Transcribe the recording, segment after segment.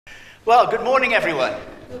Well, good morning, everyone.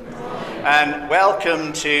 Good morning. And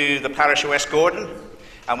welcome to the Parish of West Gordon,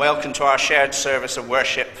 and welcome to our shared service of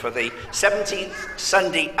worship for the 17th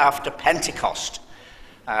Sunday after Pentecost.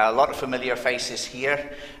 A lot of familiar faces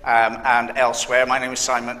here and elsewhere. My name is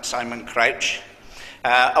Simon Crouch.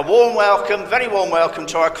 A warm welcome, very warm welcome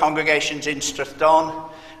to our congregations in Strathdon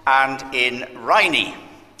and in Rhynie.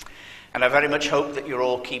 And I very much hope that you're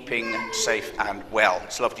all keeping safe and well.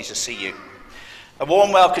 It's lovely to see you. A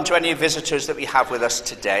warm welcome to any visitors that we have with us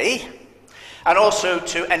today, and also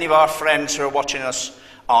to any of our friends who are watching us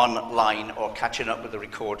online or catching up with the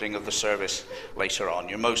recording of the service later on.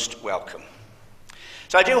 You're most welcome.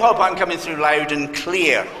 So I do hope I'm coming through loud and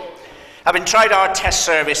clear. Having tried our test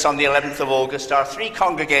service on the 11th of August, our three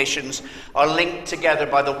congregations are linked together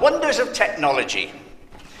by the wonders of technology.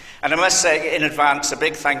 And I must say in advance a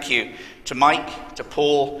big thank you to Mike, to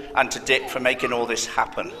Paul, and to Dick for making all this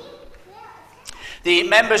happen. The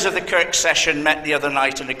members of the Kirk session met the other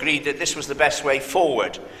night and agreed that this was the best way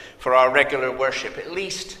forward for our regular worship, at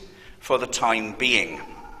least for the time being.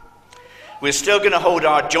 We're still going to hold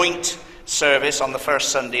our joint service on the first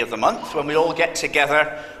Sunday of the month when we all get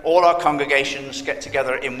together, all our congregations get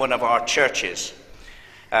together in one of our churches.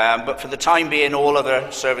 But for the time being, all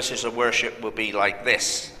other services of worship will be like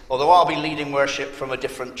this. Although I'll be leading worship from a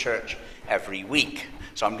different church every week.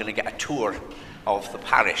 So I'm going to get a tour of the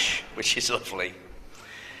parish, which is lovely.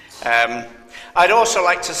 I'd also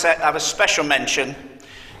like to have a special mention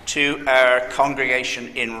to our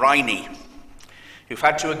congregation in Rhynie, who've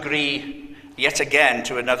had to agree yet again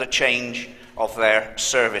to another change of their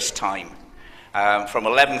service time from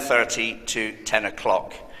 11:30 to 10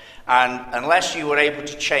 o'clock. And unless you were able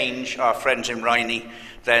to change, our friends in Rhynie,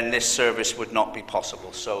 then this service would not be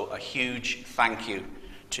possible. So a huge thank you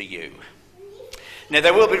to you. Now,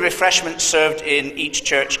 there will be refreshments served in each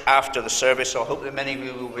church after the service, so I hope that many of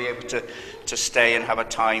you will be able to stay and have a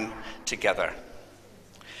time together.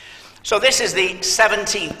 So this is the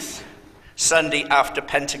 17th Sunday after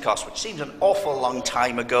Pentecost, which seems an awful long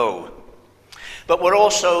time ago. But we're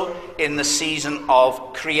also in the season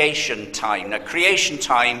of creation time. Now, creation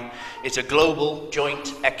time is a global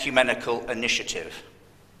joint ecumenical initiative.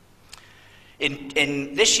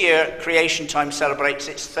 In this year, creation time celebrates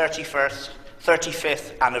its 35th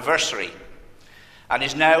anniversary and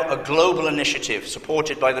is now a global initiative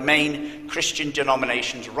supported by the main Christian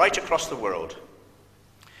denominations right across the world.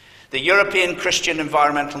 The European Christian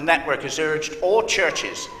Environmental Network has urged all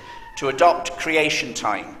churches to adopt creation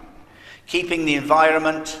time, keeping the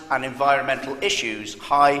environment and environmental issues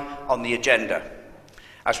high on the agenda,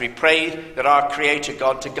 as we pray that our Creator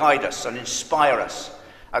God to guide us and inspire us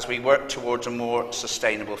as we work towards a more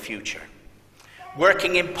sustainable future,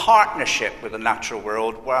 working in partnership with the natural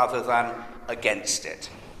world rather than against it.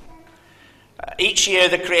 Each year,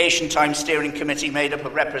 the Creation Time Steering Committee, made up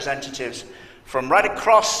of representatives from right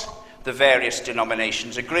across the various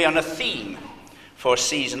denominations, agree on a theme for a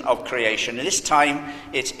season of creation. And this time,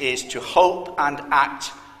 it is to hope and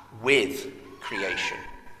act with creation.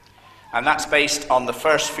 And that's based on the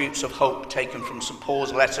first fruits of hope taken from St.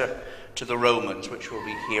 Paul's letter to the Romans, which we'll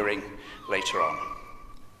be hearing later on.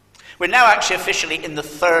 We're now actually officially in the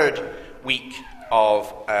third week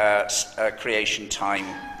of creation time,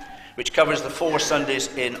 which covers the 4 Sundays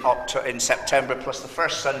in September plus the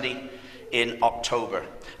first Sunday in October.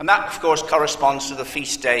 And that, of course, corresponds to the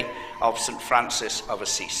feast day of St. Francis of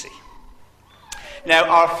Assisi. Now,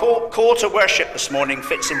 our call to worship this morning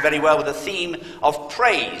fits in very well with the theme of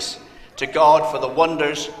praise to God for the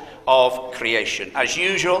wonders of creation. As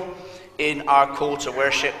usual, in our call to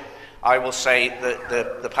worship, I will say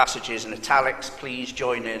that the passages in italics. Please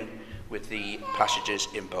join in with the passages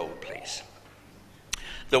in bold, please.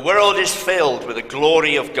 The world is filled with the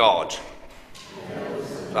glory of God.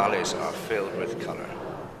 Valleys are filled with colour.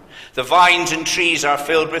 The vines and trees are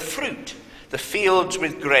filled with fruit. The fields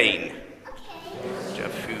with grain. To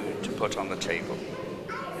have food to put on the table.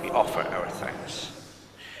 We offer our thanks.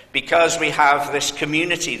 Because we have this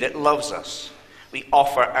community that loves us, we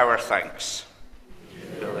offer our thanks.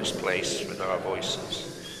 Fill this place with our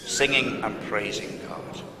voices, singing and praising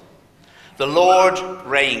God. The Lord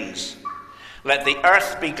reigns. Let the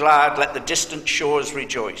earth be glad, let the distant shores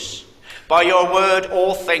rejoice. By your word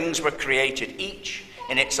all things were created, each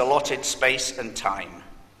in its allotted space and time.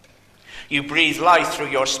 You breathe life through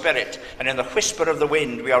your Spirit, and in the whisper of the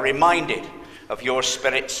wind we are reminded of your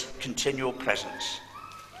Spirit's continual presence.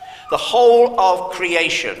 The whole of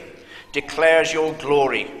creation declares your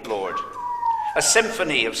glory, Lord. A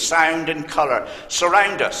symphony of sound and colour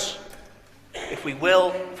surround us. If we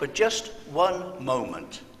will, for just one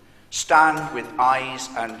moment, stand with eyes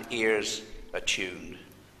and ears attuned.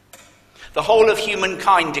 The whole of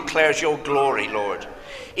humankind declares your glory, Lord.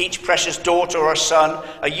 Each precious daughter or son,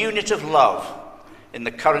 a unit of love in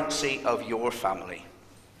the currency of your family.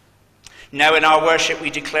 Now in our worship we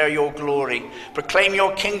declare your glory, proclaim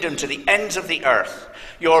your kingdom to the ends of the earth,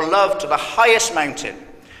 your love to the highest mountain,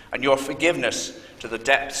 and your forgiveness to the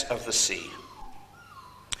depths of the sea.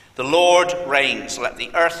 The Lord reigns, let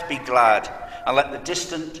the earth be glad, and let the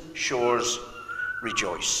distant shores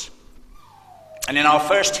rejoice. And in our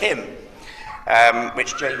first hymn,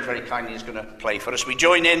 which Jane very kindly is going to play for us, we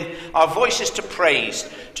join in our voices to praise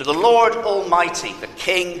to the Lord Almighty, the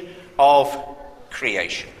King of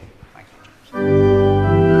creation. Thank you, James.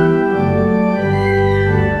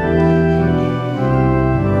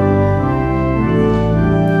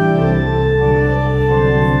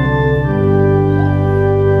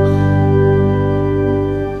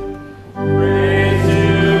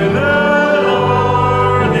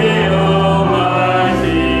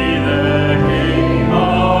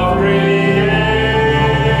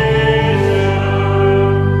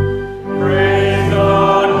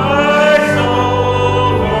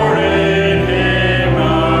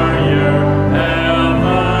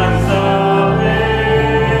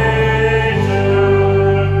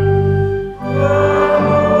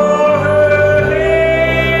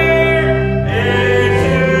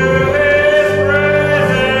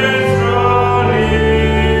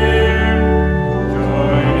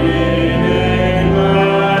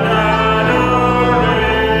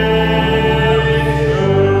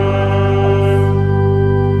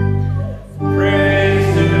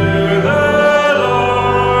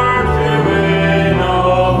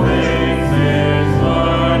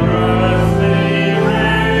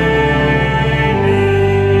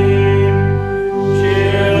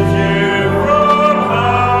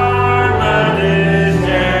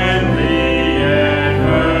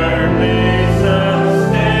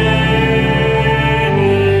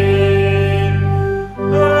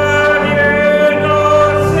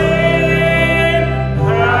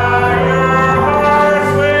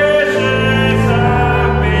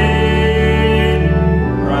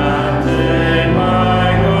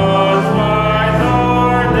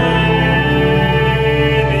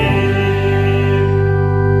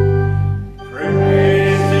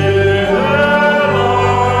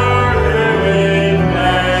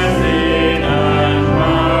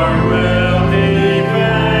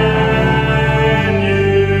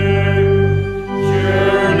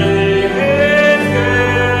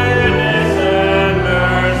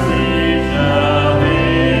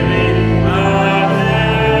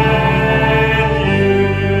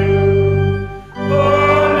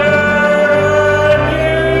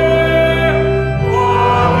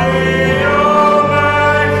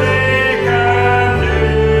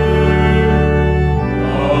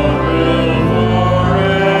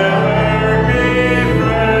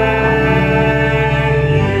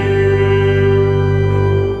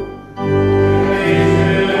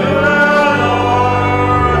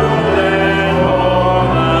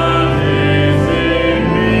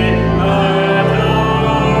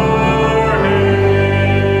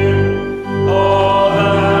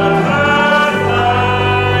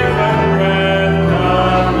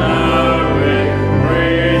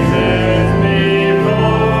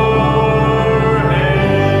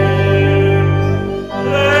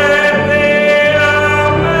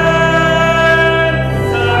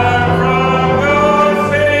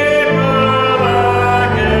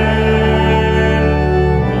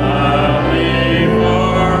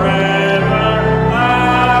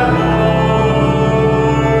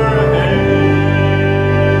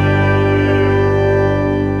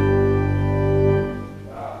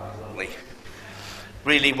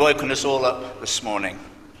 Woken us all up this morning.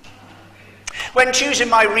 When choosing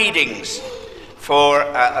my readings for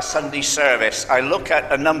a Sunday service, I look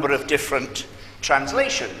at a number of different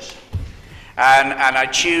translations, and I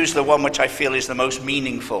choose the one which I feel is the most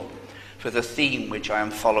meaningful for the theme which I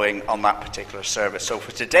am following on that particular service. So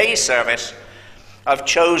for today's service, I've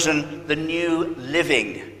chosen the New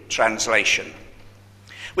Living Translation,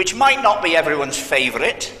 which might not be everyone's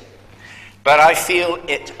favourite, but I feel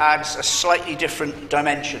it adds a slightly different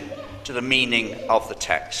dimension to the meaning of the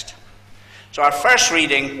text. So our first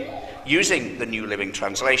reading, using the New Living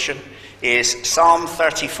Translation, is Psalm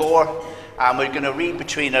 34, and we're going to read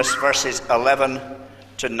between us verses 11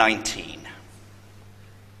 to 19.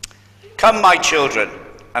 Come, my children,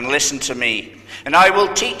 and listen to me, and I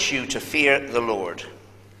will teach you to fear the Lord.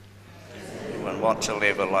 You will want to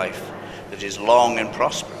live a life that is long and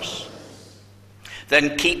prosperous.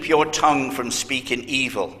 Then keep your tongue from speaking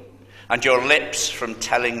evil, and your lips from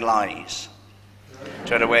telling lies.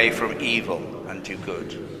 Turn away from evil and do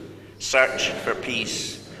good. search for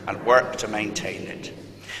peace, and work to maintain it.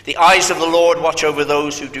 The eyes of the Lord watch over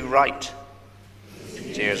those who do right.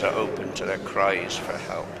 His ears are open to their cries for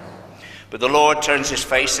help. But the Lord turns his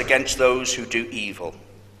face against those who do evil.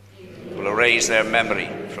 He will erase their memory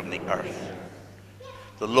from the earth.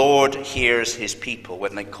 The Lord hears his people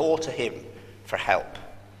when they call to him for help.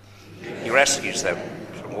 He rescues them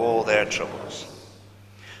from all their troubles.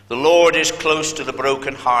 The Lord is close to the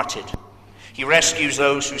brokenhearted. He rescues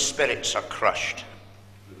those whose spirits are crushed.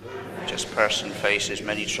 A just person faces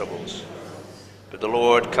many troubles, but the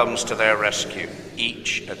Lord comes to their rescue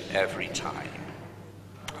each and every time.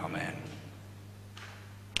 Amen.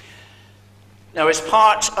 Now, as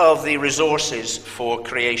part of the resources for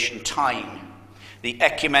creation time, the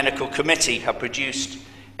Ecumenical Committee have produced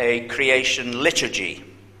a creation liturgy.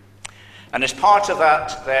 And as part of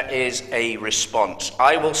that, there is a response.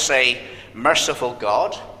 I will say, merciful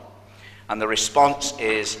God, and the response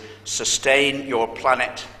is, sustain your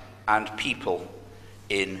planet and people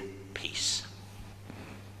in peace.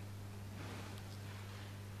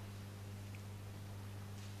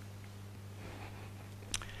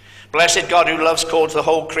 Blessed God, who loves calls the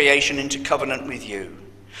whole creation into covenant with you,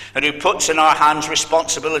 and who puts in our hands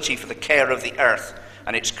responsibility for the care of the earth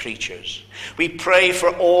and its creatures. We pray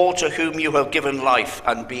for all to whom you have given life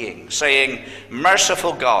and being, saying,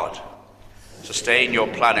 merciful God, sustain your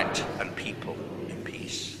planet and people in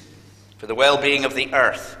peace. For the well-being of the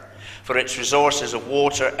earth, for its resources of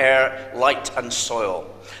water, air, light, and soil,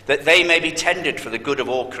 that they may be tended for the good of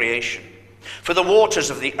all creation. For the waters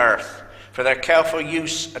of the earth, for their careful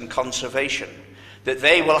use and conservation, that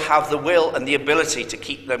they will have the will and the ability to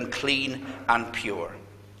keep them clean and pure.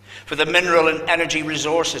 For the mineral and energy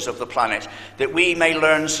resources of the planet, that we may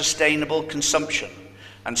learn sustainable consumption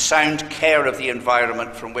and sound care of the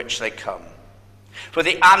environment from which they come. For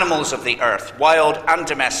the animals of the earth, wild and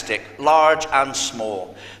domestic, large and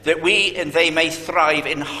small, that we and they may thrive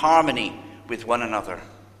in harmony with one another.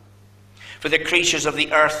 For the creatures of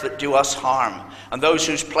the earth that do us harm, and those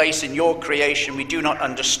whose place in your creation we do not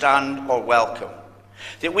understand or welcome,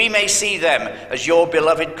 that we may see them as your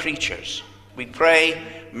beloved creatures. We pray,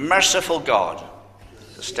 merciful God,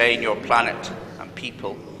 sustain your planet and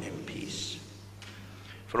people in peace.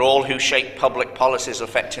 For all who shape public policies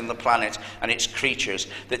affecting the planet and its creatures,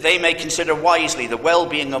 that they may consider wisely the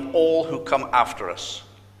well-being of all who come after us.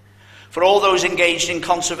 For all those engaged in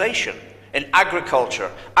conservation, in agriculture,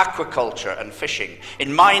 aquaculture and fishing,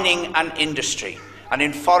 in mining and industry, and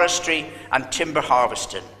in forestry and timber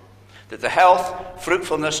harvesting, that the health,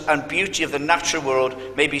 fruitfulness and beauty of the natural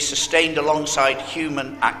world may be sustained alongside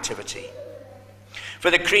human activity.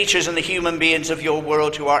 For the creatures and the human beings of your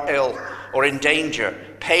world who are ill or in danger,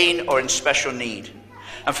 pain or in special need,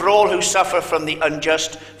 and for all who suffer from the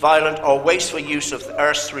unjust, violent or wasteful use of the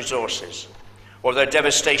earth's resources, or their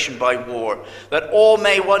devastation by war, that all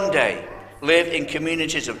may one day live in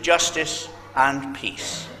communities of justice and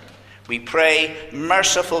peace. We pray,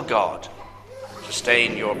 merciful God,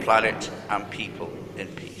 sustain your planet and people in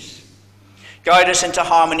peace. Guide us into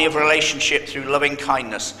harmony of relationship through loving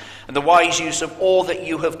kindness and the wise use of all that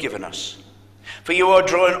you have given us. For you are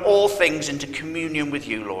drawing all things into communion with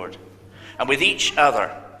you, Lord, and with each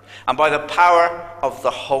other, and by the power of the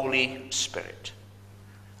Holy Spirit.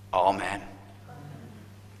 Amen.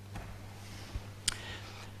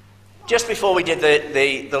 Just before we did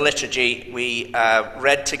the liturgy, we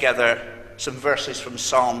read together some verses from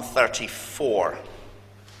Psalm 34.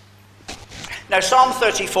 Now, Psalm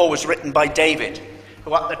 34 was written by David,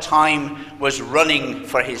 who at the time was running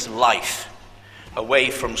for his life away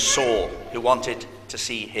from Saul, who wanted to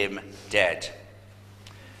see him dead.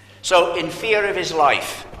 So, in fear of his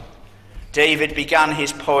life, David began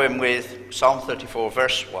his poem with Psalm 34,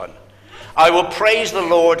 verse 1. I will praise the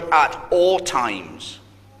Lord at all times.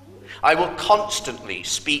 I will constantly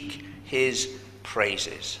speak his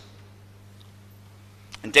praises.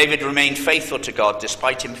 And David remained faithful to God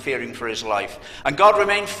despite him fearing for his life. And God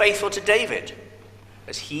remained faithful to David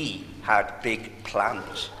as he had big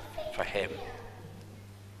plans for him.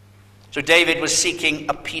 So David was seeking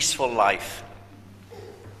a peaceful life.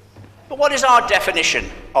 But what is our definition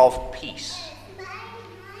of peace?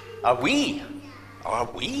 Are we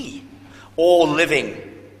all living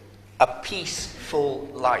a peaceful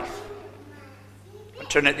life? And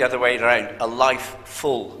turn it the other way around, a life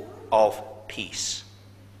full of peace.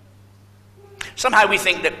 Somehow we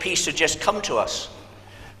think that peace should just come to us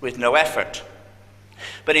with no effort.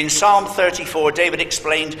 But in Psalm 34, David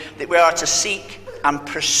explained that we are to seek and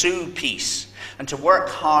pursue peace and to work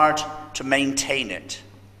hard to maintain it.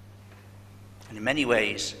 And in many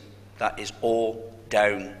ways, that is all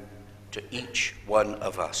down to each one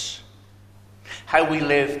of us. how we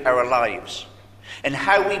live our lives, and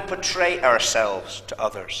how we portray ourselves to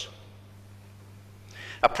others.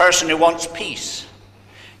 A person who wants peace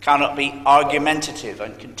cannot be argumentative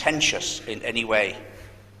and contentious in any way.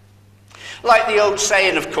 Like the old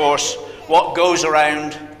saying, of course, what goes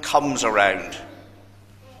around comes around.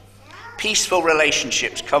 Peaceful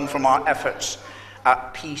relationships come from our efforts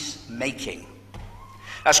at peacemaking.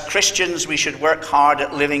 As Christians, we should work hard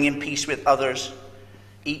at living in peace with others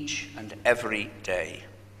each and every day.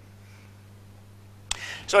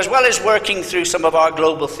 So as well as working through some of our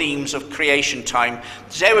global themes of creation time,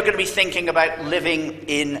 today we're going to be thinking about living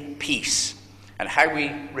in peace and how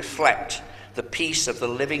we reflect the peace of the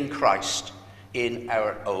living Christ in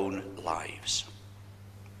our own lives.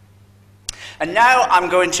 And now I'm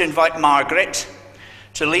going to invite Margaret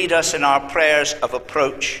to lead us in our prayers of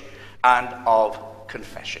approach and of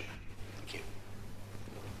confession. Thank you.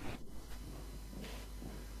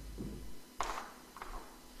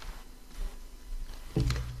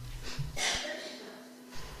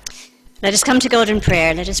 Let us come to God in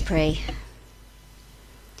prayer. Let us pray.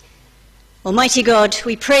 Almighty God,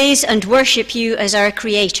 we praise and worship you as our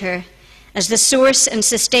Creator, as the source and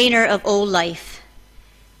sustainer of all life.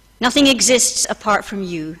 Nothing exists apart from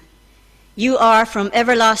you. You are from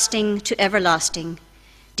everlasting to everlasting,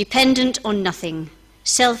 dependent on nothing,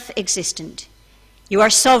 self-existent. You are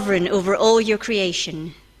sovereign over all your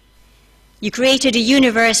creation. You created a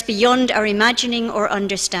universe beyond our imagining or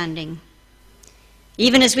understanding.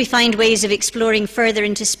 Even as we find ways of exploring further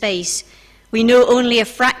into space, we know only a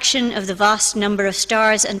fraction of the vast number of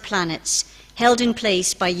stars and planets held in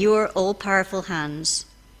place by your all-powerful hands.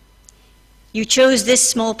 You chose this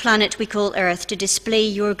small planet we call Earth to display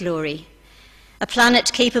your glory, a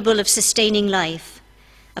planet capable of sustaining life,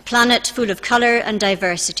 a planet full of colour and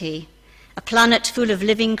diversity, a planet full of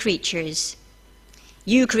living creatures.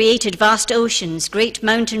 You created vast oceans, great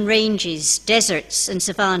mountain ranges, deserts and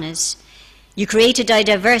savannas. You created a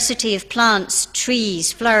diversity of plants,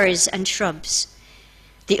 trees, flowers and shrubs.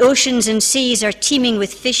 The oceans and seas are teeming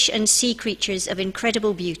with fish and sea creatures of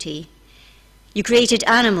incredible beauty. You created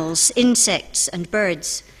animals, insects and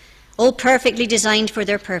birds, all perfectly designed for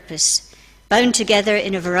their purpose, bound together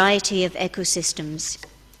in a variety of ecosystems.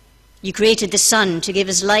 You created the sun to give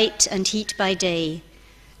us light and heat by day,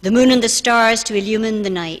 the moon and the stars to illumine the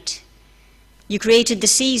night. You created the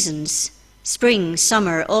seasons, spring,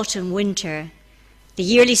 summer, autumn, winter. The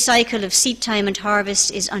yearly cycle of seed time and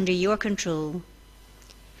harvest is under your control.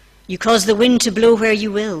 You cause the wind to blow where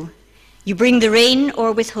you will. You bring the rain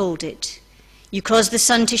or withhold it. You cause the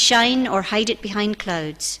sun to shine or hide it behind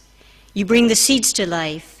clouds. You bring the seeds to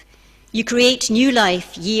life. You create new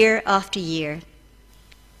life year after year.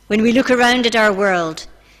 When we look around at our world,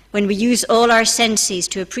 when we use all our senses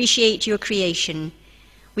to appreciate your creation,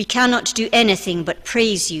 we cannot do anything but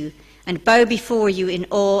praise you and bow before you in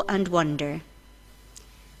awe and wonder.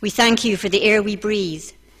 We thank you for the air we breathe,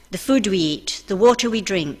 the food we eat, the water we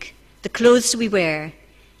drink, the clothes we wear.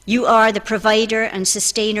 You are the provider and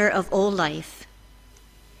sustainer of all life.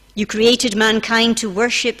 You created mankind to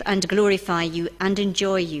worship and glorify you and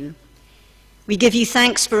enjoy you. We give you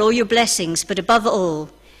thanks for all your blessings, but above all,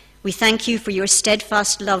 we thank you for your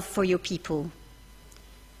steadfast love for your people.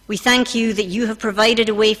 We thank you that you have provided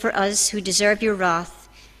a way for us who deserve your wrath,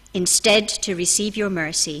 instead to receive your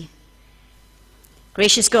mercy.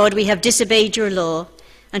 Gracious God, we have disobeyed your law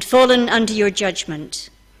and fallen under your judgment,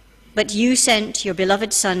 but you sent your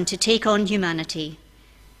beloved Son to take on humanity,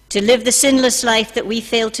 to live the sinless life that we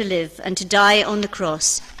failed to live, and to die on the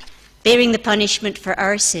cross, bearing the punishment for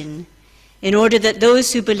our sin, in order that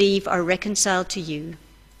those who believe are reconciled to you.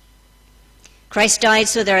 Christ died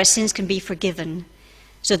so that our sins can be forgiven,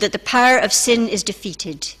 so that the power of sin is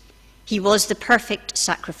defeated. He was the perfect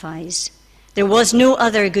sacrifice. There was no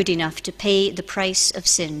other good enough to pay the price of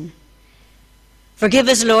sin. Forgive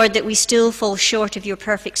us, Lord, that we still fall short of your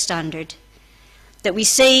perfect standard, that we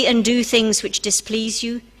say and do things which displease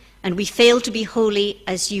you, and we fail to be holy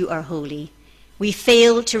as you are holy. We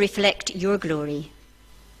fail to reflect your glory.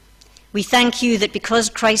 We thank you that because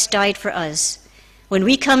Christ died for us, when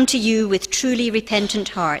we come to you with truly repentant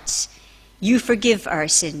hearts, you forgive our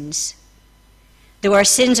sins. Though our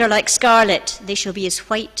sins are like scarlet, they shall be as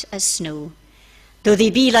white as snow. Though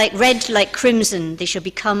they be like red, like crimson, they shall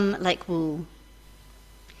become like wool.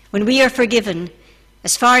 When we are forgiven,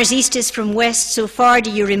 as far as east is from west, so far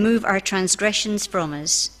do you remove our transgressions from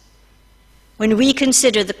us. When we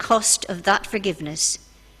consider the cost of that forgiveness,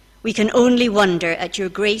 we can only wonder at your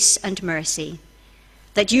grace and mercy,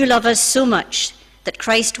 that you love us so much that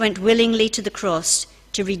Christ went willingly to the cross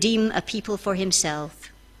to redeem a people for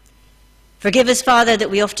himself. Forgive us, Father, that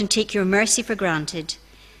we often take your mercy for granted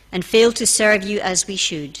and fail to serve you as we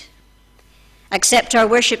should. Accept our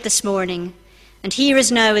worship this morning, and hear us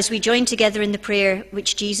now as we join together in the prayer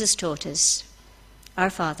which Jesus taught us. Our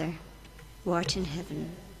Father, who art in heaven,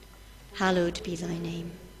 hallowed be thy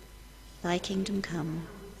name. Thy kingdom come,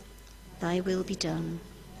 thy will be done,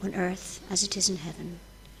 on earth as it is in heaven.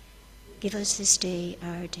 Give us this day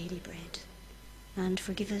our daily bread, and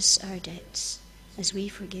forgive us our debts, as we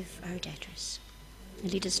forgive our debtors.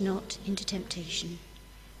 And lead us not into temptation,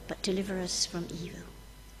 but deliver us from evil.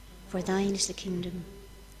 For thine is the kingdom,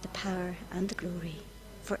 the power, and the glory,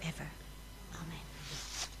 forever.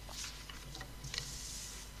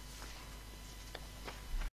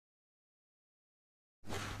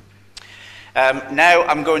 Amen. Now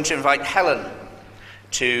I'm going to invite Helen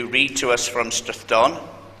to read to us from Strathdon,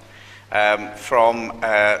 from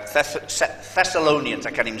Thessalonians,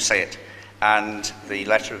 I can't even say it, and the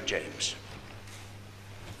letter of James.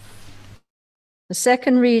 The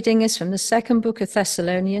second reading is from the second book of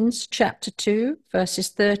Thessalonians, chapter 2, verses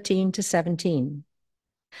 13 to 17.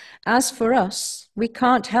 As for us, we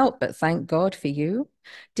can't help but thank God for you,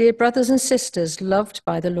 dear brothers and sisters loved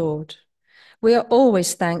by the Lord. We are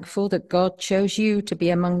always thankful that God chose you to be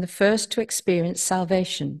among the first to experience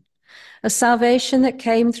salvation, a salvation that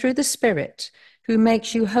came through the Spirit, who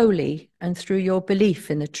makes you holy, and through your belief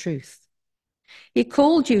in the truth. He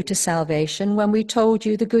called you to salvation when we told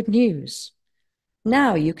you the good news.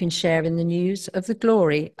 Now you can share in the news of the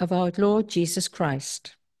glory of our Lord Jesus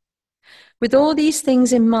Christ. With all these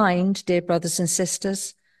things in mind, dear brothers and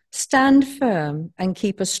sisters, stand firm and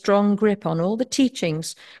keep a strong grip on all the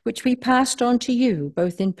teachings which we passed on to you,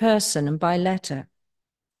 both in person and by letter.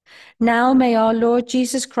 Now may our Lord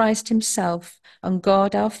Jesus Christ himself and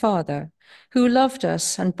God our Father, who loved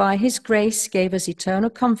us and by his grace gave us eternal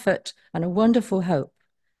comfort and a wonderful hope,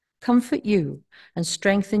 comfort you and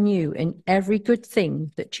strengthen you in every good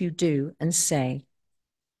thing that you do and say.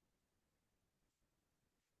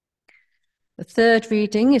 The third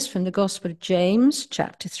reading is from the Gospel of James,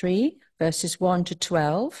 chapter 3, verses 1 to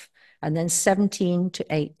 12, and then 17 to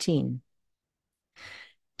 18.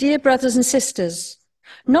 Dear brothers and sisters,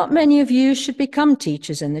 not many of you should become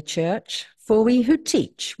teachers in the church, for we who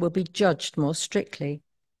teach will be judged more strictly.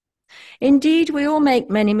 Indeed, we all make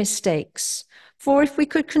many mistakes, for if we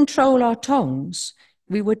could control our tongues,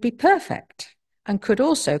 we would be perfect and could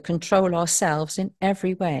also control ourselves in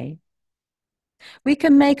every way. We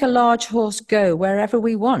can make a large horse go wherever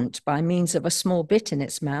we want by means of a small bit in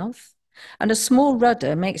its mouth, and a small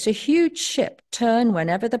rudder makes a huge ship turn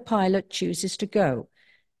whenever the pilot chooses to go,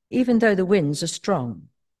 even though the winds are strong.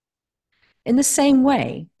 In the same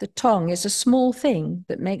way, the tongue is a small thing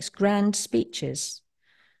that makes grand speeches,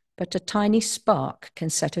 but a tiny spark can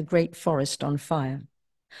set a great forest on fire.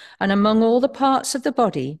 And among all the parts of the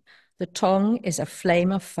body, the tongue is a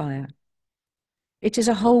flame of fire. It is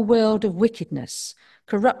a whole world of wickedness,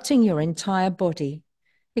 corrupting your entire body.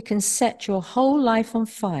 It can set your whole life on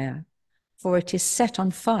fire, for it is set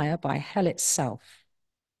on fire by hell itself.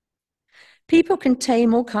 People can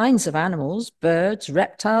tame all kinds of animals, birds,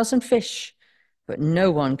 reptiles, and fish, but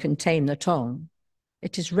no one can tame the tongue.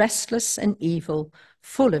 It is restless and evil,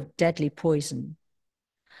 full of deadly poison.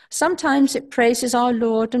 Sometimes it praises our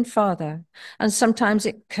Lord and Father, and sometimes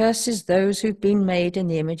it curses those who've been made in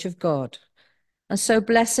the image of God. And so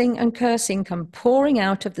blessing and cursing come pouring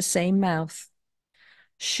out of the same mouth.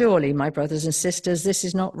 Surely, my brothers and sisters, this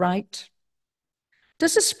is not right.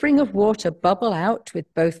 Does a spring of water bubble out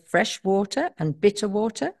with both fresh water and bitter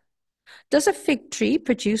water? Does a fig tree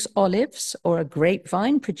produce olives or a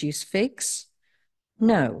grapevine produce figs?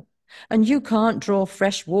 No, and you can't draw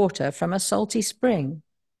fresh water from a salty spring.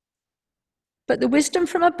 But the wisdom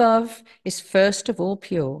from above is first of all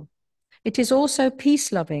pure. It is also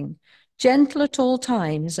peace-loving, gentle at all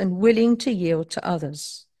times, and willing to yield to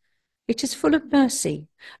others. It is full of mercy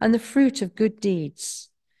and the fruit of good deeds.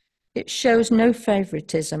 It shows no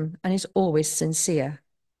favoritism and is always sincere.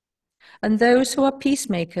 And those who are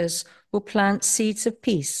peacemakers will plant seeds of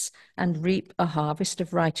peace and reap a harvest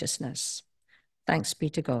of righteousness. Thanks be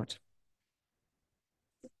to God.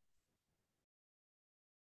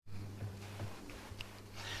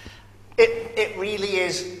 It really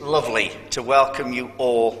is lovely to welcome you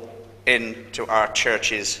all into our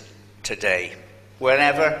churches today,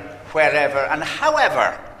 wherever, wherever, and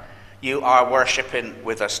however you are worshipping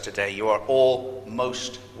with us today. You are all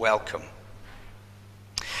most welcome.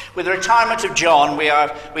 With the retirement of John,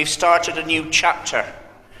 we've started a new chapter,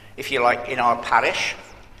 if you like, in our parish,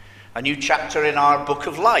 a new chapter in our book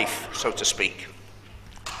of life, so to speak.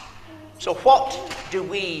 So what do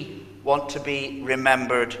we want to be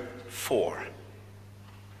remembered for?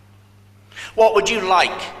 What would you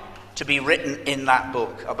like to be written in that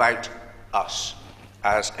book about us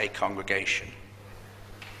as a congregation?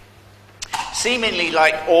 Seemingly,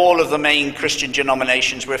 like all of the main Christian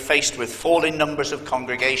denominations, we're faced with falling numbers of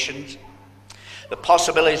congregations, the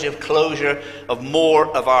possibility of closure of more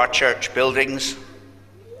of our church buildings.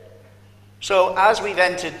 So as we've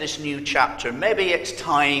entered this new chapter, maybe it's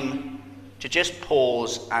time to just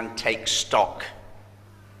pause and take stock.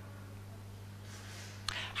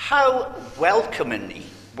 How welcoming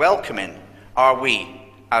are we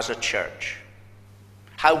as a church?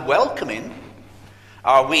 How welcoming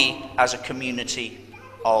are we as a community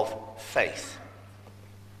of faith?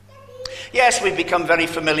 Yes, we've become very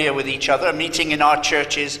familiar with each other, meeting in our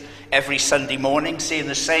churches every Sunday morning, seeing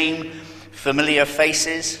the same familiar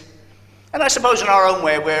faces. And I suppose in our own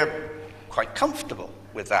way we're quite comfortable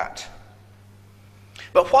with that.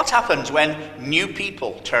 But what happens when new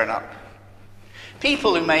people turn up?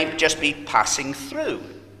 People who may just be passing through,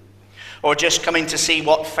 or just coming to see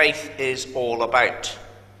what faith is all about.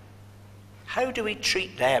 How do we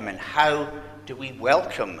treat them, and how do we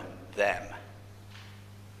welcome them?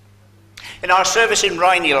 In our service in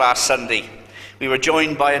Rhynie last Sunday, we were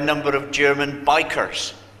joined by a number of German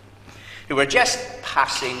bikers who were just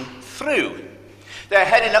passing through. They're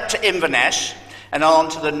heading up to Inverness and on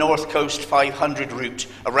to the North Coast 500 route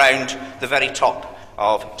around the very top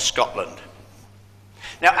of Scotland.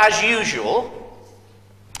 Now, as usual,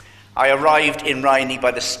 I arrived in Rhynie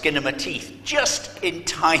by the skin of my teeth, just in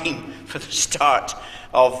time for the start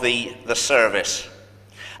of the service.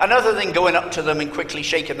 And other than going up to them and quickly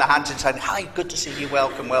shaking their hands and saying, "Hi, good to see you,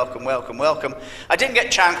 welcome, welcome, welcome, welcome," I didn't get a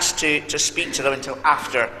chance to speak to them until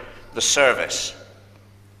after the service.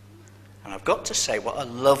 And I've got to say, what a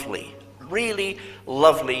lovely, really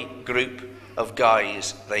lovely group of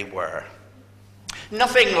guys they were.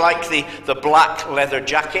 Nothing like the black leather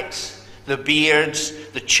jackets, the beards,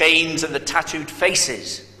 the chains and the tattooed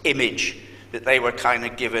faces image that they were kind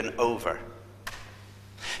of given over.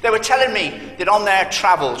 They were telling me that on their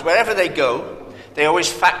travels, wherever they go, they always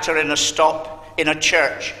factor in a stop in a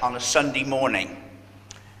church on a Sunday morning.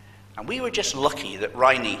 And we were just lucky that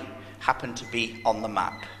Rhynie happened to be on the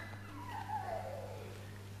map.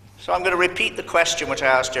 So I'm going to repeat the question which I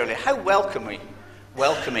asked earlier. How welcoming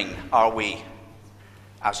are we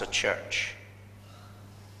as a church?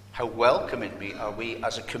 How welcoming are we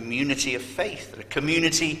as a community of faith, a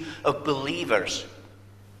community of believers?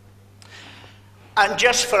 And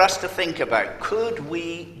just for us to think about, could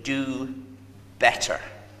we do better?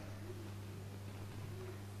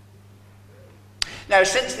 Now,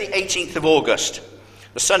 since the 18th of August,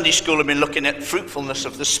 the Sunday School have been looking at fruitfulness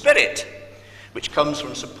of the Spirit, which comes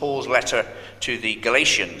from St. Paul's letter to the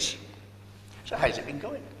Galatians. So how's it been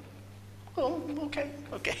going? Oh, okay,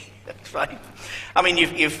 that's fine. I mean,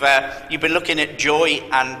 you've been looking at joy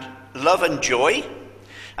and love and joy,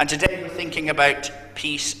 and today we're thinking about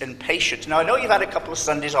peace and patience. Now, I know you've had a couple of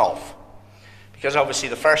Sundays off, because obviously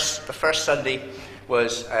the first Sunday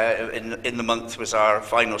was in the month was our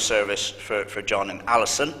final service for John and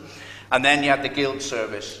Alison, and then you had the guild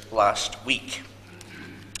service last week.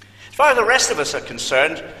 As far as the rest of us are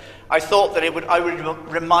concerned, I thought that I would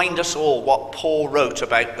remind us all what Paul wrote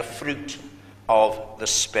about the fruit of the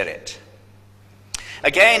Spirit.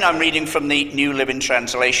 Again, I'm reading from the New Living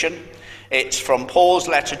Translation. It's from Paul's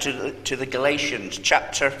letter to the Galatians,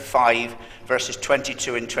 chapter 5, verses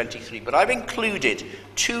 22 and 23. But I've included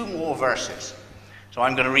 2 more verses, so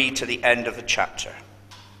I'm going to read to the end of the chapter.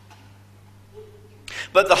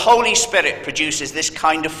 But the Holy Spirit produces this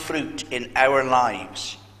kind of fruit in our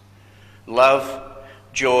lives: love,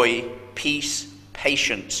 joy, peace,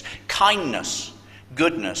 patience, kindness,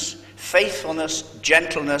 goodness, faithfulness,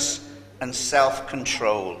 gentleness, and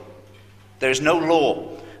self-control. There is no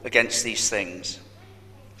law against these things.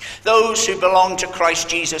 Those who belong to Christ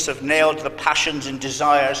Jesus have nailed the passions and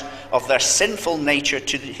desires of their sinful nature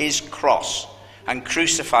to his cross and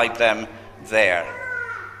crucified them there.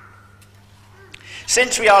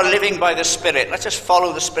 Since we are living by the Spirit, let us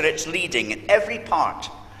follow the Spirit's leading in every part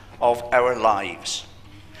of our lives.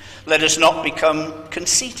 Let us not become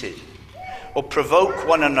conceited or provoke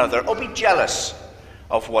one another or be jealous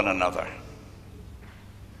of one another.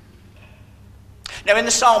 Now, in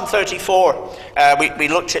the Psalm 34, we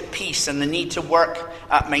looked at peace and the need to work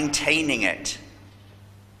at maintaining it.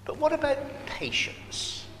 But what about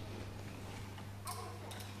patience?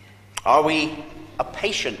 Are we a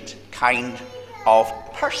patient kind of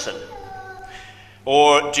person?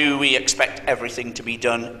 Or do we expect everything to be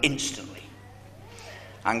done instantly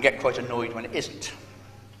and get quite annoyed when it isn't?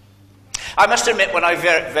 I must admit, when I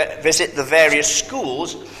visit the various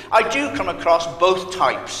schools, I do come across both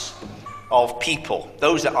types of people,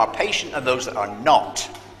 those that are patient and those that are not.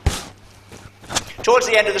 Towards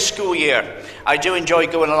the end of the school year, I do enjoy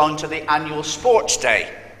going along to the annual sports day.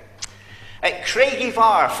 At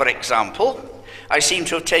Craigievar, for example, I seem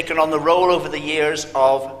to have taken on the role over the years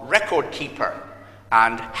of record keeper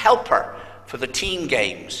and helper for the team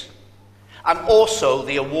games. I'm also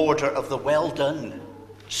the awarder of the well done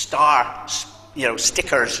star,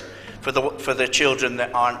 stickers for the children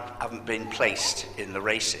that haven't been placed in the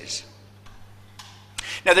races.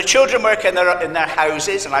 Now, the children work in their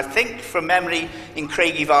houses, and I think from memory in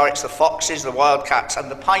Craigievar it's the Foxes, the Wildcats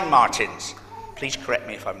and the Pine Martins. Please correct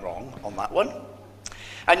me if I'm wrong on that one.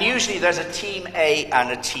 And usually there's a Team A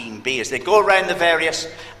and a Team B. As they go around the various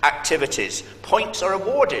activities, points are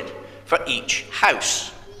awarded for each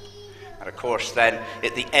house. And of course then,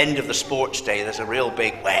 at the end of the sports day, there's a real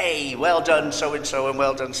big, way, well done so-and-so, and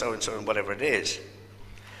well done so-and-so, and whatever it is.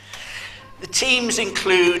 The teams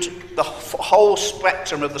include the whole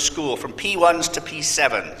spectrum of the school, from P1s to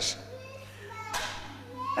P7s.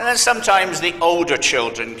 And then sometimes the older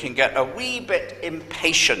children can get a wee bit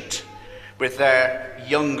impatient with their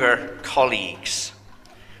younger colleagues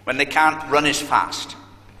when they can't run as fast,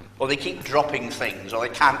 or they keep dropping things, or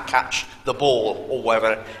they can't catch the ball, or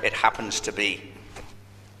whatever it happens to be.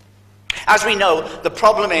 As we know, the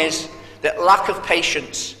problem is that lack of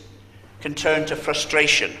patience can turn to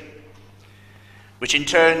frustration, which in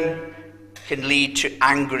turn can lead to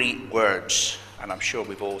angry words. And I'm sure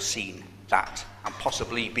we've all seen that, and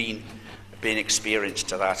possibly been experienced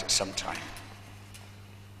to that at some time.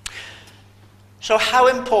 So how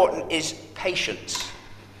important is patience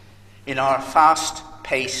in our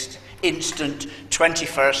fast-paced, instant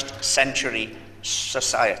 21st century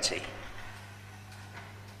society?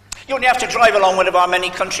 You only have to drive along one of our many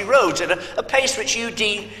country roads at a pace which you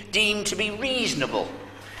deem to be reasonable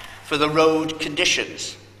for the road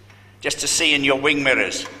conditions, just to see in your wing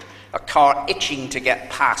mirrors a car itching to get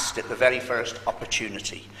past at the very first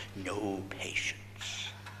opportunity. No patience.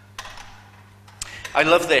 I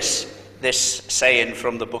love this saying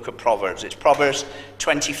from the book of Proverbs. It's Proverbs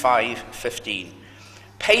 25:15.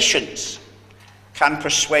 Patience can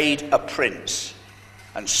persuade a prince,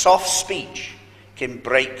 and soft speech can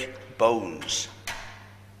break bones.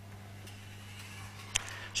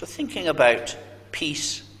 So thinking about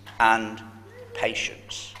peace and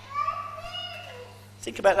patience,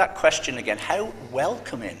 think about that question again. How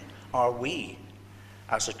welcoming are we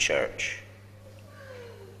as a church?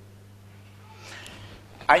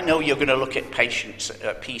 I know you're going to look at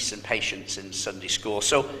peace and patience in Sunday school.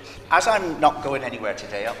 So as I'm not going anywhere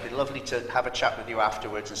today, it'll be lovely to have a chat with you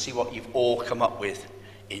afterwards and see what you've all come up with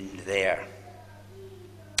in there.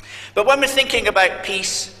 But when we're thinking about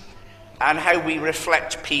peace and how we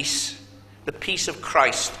reflect peace, the peace of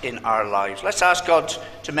Christ in our lives, let's ask God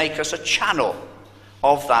to make us a channel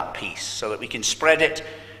of that peace so that we can spread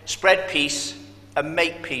peace and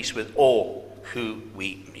make peace with all who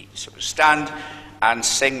we meet. So we'll stand and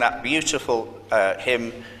sing that beautiful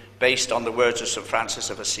hymn based on the words of St.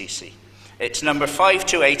 Francis of Assisi. It's number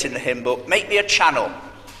 528 in the hymn book. Make me a channel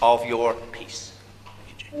of your peace.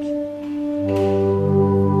 Thank you, James.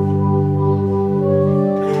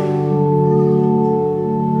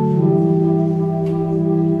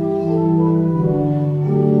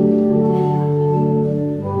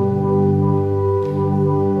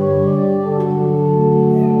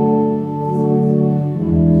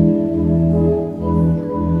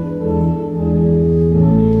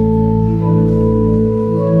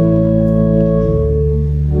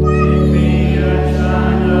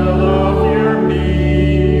 Channel of your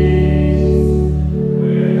peace.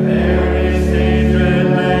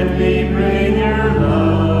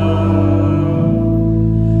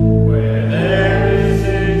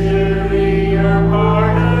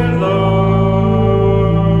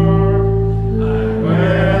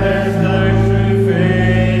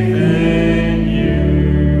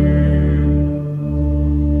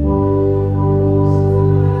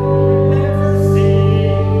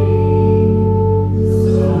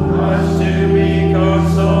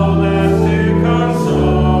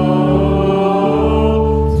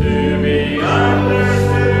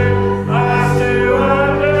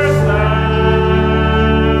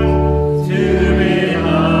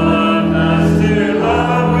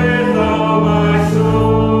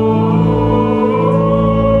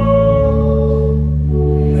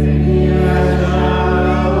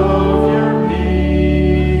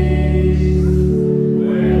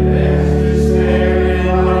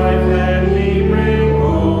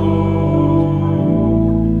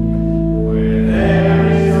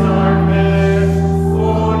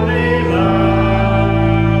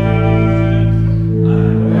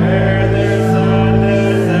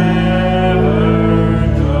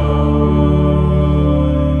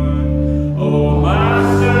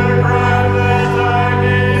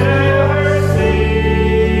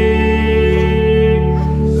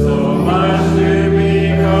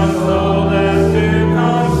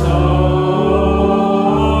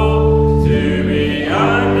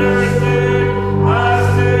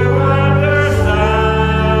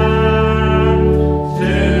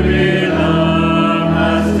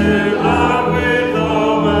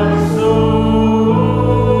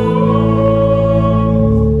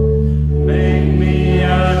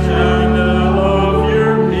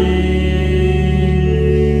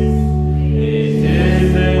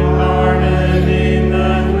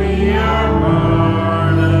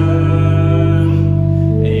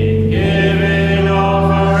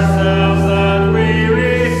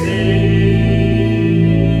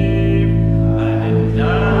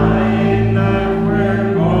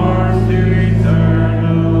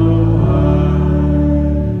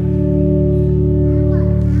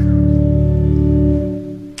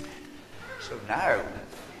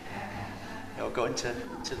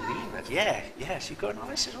 Oh,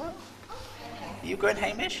 this is what? Are you going,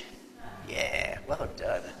 Hamish? Yeah, well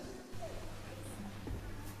done.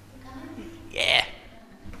 Yeah.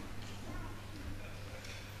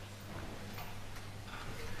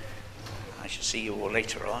 I shall see you all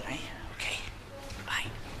later on, eh? Okay. Bye.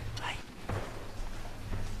 Bye.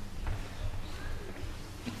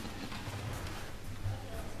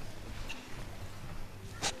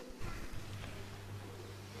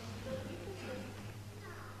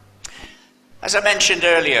 As I mentioned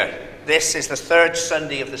earlier, this is the third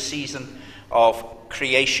Sunday of the season of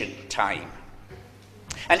creation time.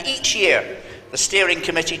 And each year, the steering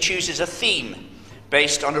committee chooses a theme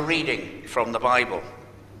based on a reading from the Bible.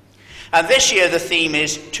 And this year the theme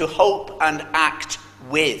is to hope and act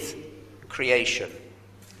with creation,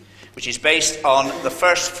 which is based on the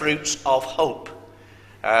first fruits of hope,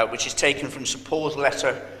 which is taken from St. Paul's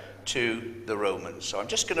letter to the Romans. So I'm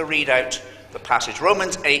just going to read out the passage.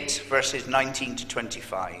 Romans 8, verses 19 to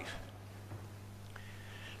 25.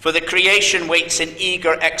 For the creation waits in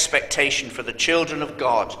eager expectation for the children of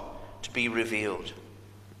God to be revealed.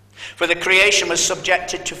 For the creation was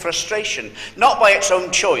subjected to frustration, not by its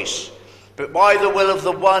own choice, but by the will of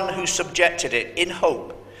the one who subjected it, in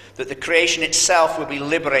hope that the creation itself will be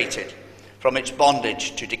liberated from its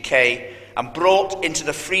bondage to decay and brought into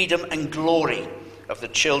the freedom and glory of the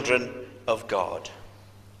children of God.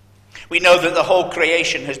 We know that the whole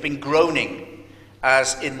creation has been groaning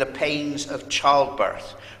as in the pains of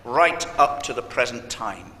childbirth, right up to the present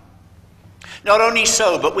time. Not only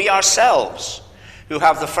so, but we ourselves, who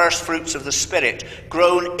have the first fruits of the Spirit,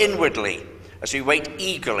 groan inwardly as we wait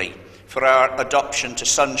eagerly for our adoption to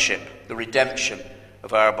sonship, the redemption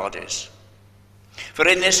of our bodies. For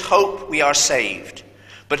in this hope we are saved,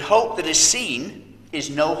 but hope that is seen is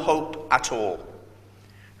no hope at all.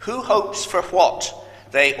 Who hopes for what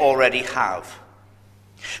they already have?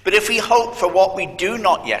 But if we hope for what we do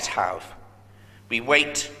not yet have, we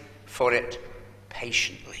wait for it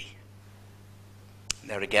patiently.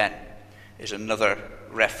 There again is another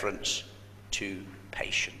reference to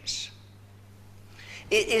patience.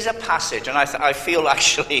 It is a passage, and I feel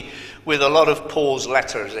actually with a lot of Paul's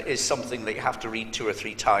letters, it is something that you have to read 2 or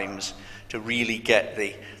 3 times to really get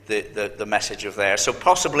the message of there. So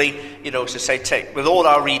possibly, to say, take, with all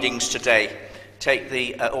our readings today, take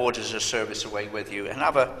the orders of service away with you and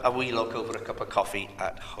have a wee look over a cup of coffee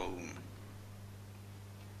at home.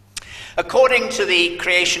 According to the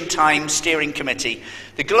Creation Time Steering Committee,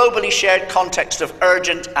 the globally shared context of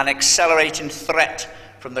urgent and accelerating threat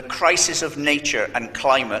from the crisis of nature and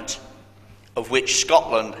climate, of which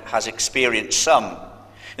Scotland has experienced some,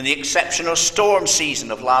 in the exceptional storm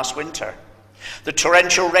season of last winter, the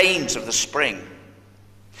torrential rains of the spring.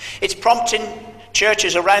 It's prompting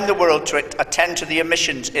churches around the world to attend to the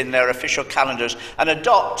omissions in their official calendars and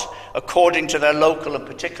adopt, according to their local and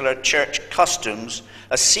particular church customs,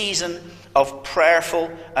 a season of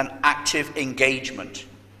prayerful and active engagement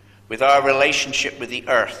with our relationship with the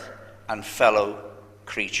earth and fellow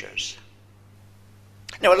creatures.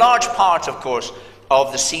 Now, a large part, of course,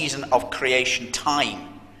 of the season of creation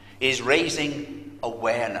time is raising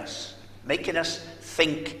awareness, making us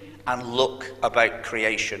think and look about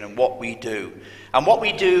creation and what we do. And what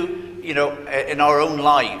we do, in our own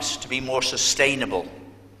lives to be more sustainable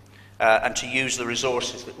and to use the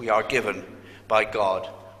resources that we are given by God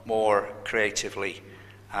more creatively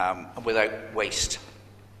and without waste.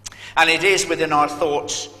 And it is within our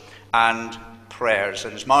thoughts and prayers.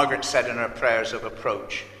 And as Margaret said in her prayers of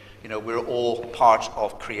approach, we're all part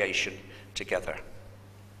of creation together.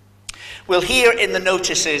 We'll hear in the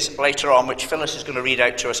notices later on, which Phyllis is going to read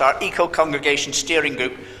out to us, our Eco-Congregation Steering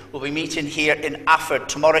Group will be meeting here in Alford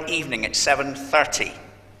tomorrow evening at 7:30.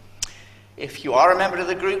 If you are a member of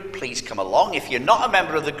the group, please come along. If you're not a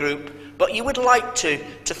member of the group, but you would like to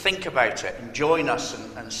think about it and join us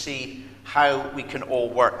and see how we can all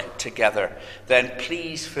work together, then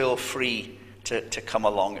please feel free to come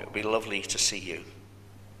along. It would be lovely to see you.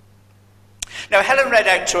 Now, Helen read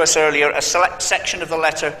out to us earlier a select section of the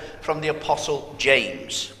letter from the Apostle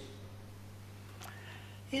James.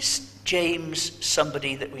 Is James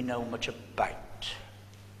somebody that we know much about?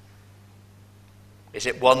 Is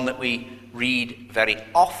it one that we read very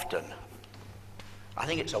often? I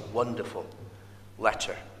think it's a wonderful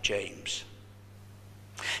letter, James.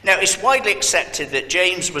 Now, it's widely accepted that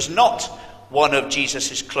James was not one of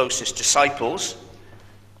Jesus' closest disciples.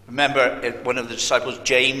 Remember, one of the disciples,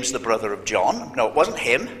 James, the brother of John. No, it wasn't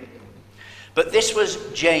him. But this was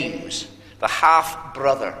James, the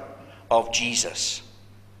half-brother of Jesus.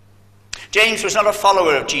 James was not a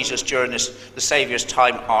follower of Jesus during the Saviour's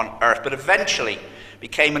time on earth, but eventually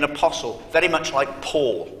became an apostle, very much like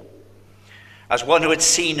Paul. as one who had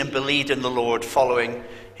seen and believed in the Lord following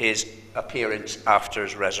his appearance after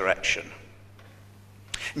his resurrection.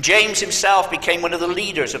 James himself became one of the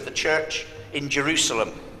leaders of the church in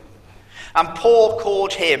Jerusalem, and Paul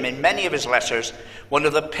called him in many of his letters one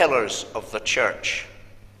of the pillars of the church.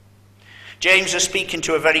 James was speaking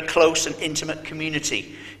to a very close and intimate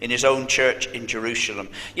community in his own church in Jerusalem,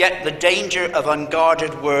 yet the danger of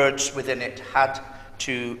unguarded words within it had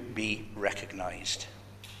to be recognized.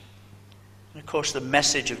 And of course, the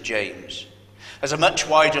message of James has a much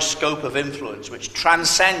wider scope of influence which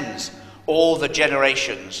transcends all the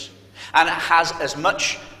generations, and it has as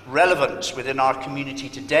much relevance within our community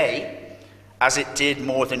today as it did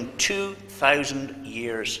more than 2,000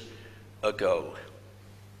 years ago.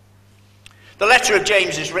 The letter of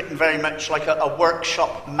James is written very much like a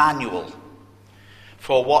workshop manual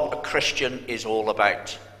for what a Christian is all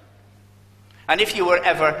about. And if you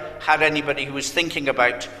had anybody who was thinking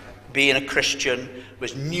about being a Christian,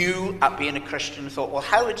 was new at being a Christian, and thought, well,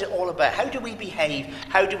 how is it all about? How do we behave?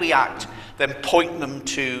 How do we act? Then point them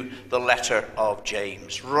to the letter of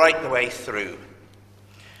James, right the way through.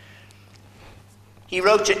 He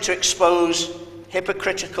wrote it to expose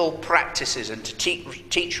hypocritical practices and to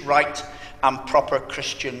teach right and proper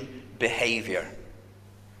Christian behavior.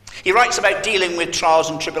 He writes about dealing with trials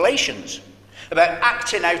and tribulations, about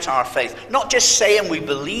acting out our faith, not just saying we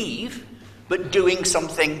believe, but doing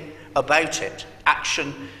something about it.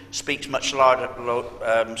 Action speaks much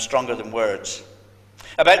stronger than words.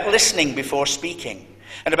 About listening before speaking,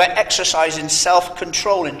 and about exercising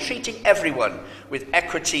self-control and treating everyone with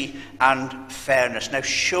equity and fairness. Now,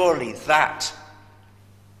 surely that,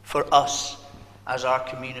 for us as our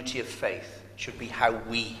community of faith, should be how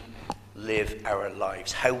we live our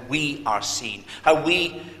lives, how we are seen, how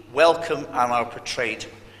we welcome and are portrayed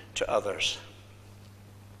to others.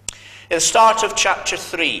 At the start of chapter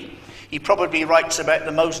 3, he probably writes about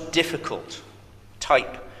the most difficult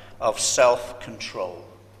type of self-control,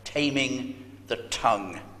 taming the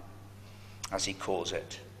tongue, as he calls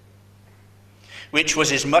it, which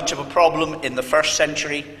was as much of a problem in the first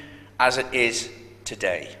century as it is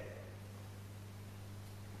today.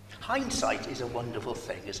 Hindsight is a wonderful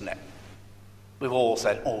thing, isn't it? We've all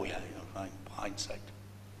said, oh yeah, hindsight.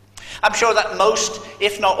 I'm sure that most,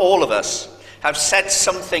 if not all of us, have said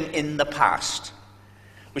something in the past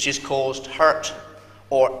which has caused hurt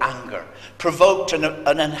or anger, provoked an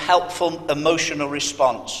unhelpful emotional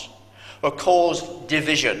response, or caused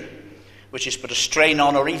division, which has put a strain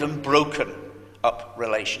on or even broken up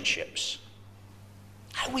relationships.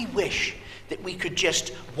 How we wish that we could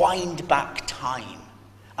just wind back time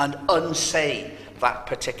and unsay that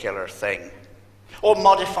particular thing, or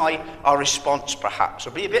modify our response perhaps,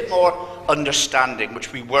 or be a bit more understanding,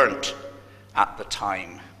 which we weren't at the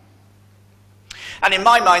time. And in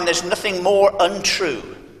my mind, there's nothing more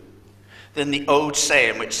untrue than the old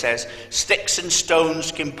saying which says, sticks and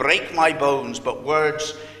stones can break my bones, but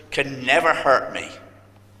words can never hurt me.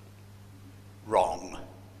 Wrong.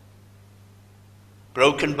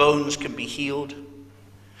 Broken bones can be healed,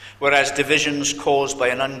 whereas divisions caused by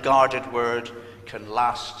an unguarded word can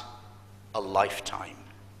last a lifetime.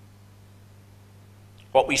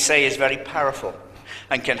 What we say is very powerful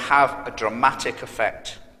and can have a dramatic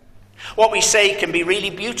effect. What we say can be really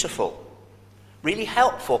beautiful, really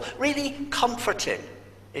helpful, really comforting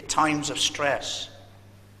at times of stress,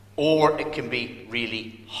 or it can be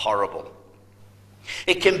really horrible.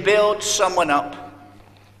 It can build someone up,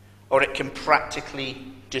 or it can practically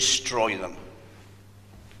destroy them.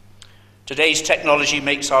 Today's technology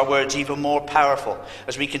makes our words even more powerful,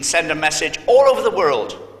 as we can send a message all over the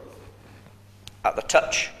world at the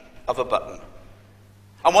touch of a button.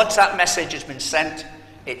 And once that message has been sent,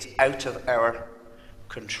 it's out of our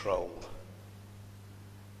control.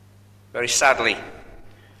 Very sadly,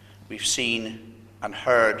 we've seen and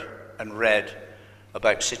heard and read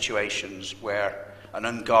about situations where an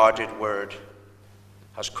unguarded word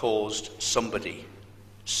has caused somebody,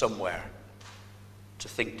 somewhere, to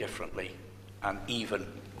think differently and even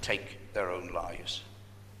take their own lives.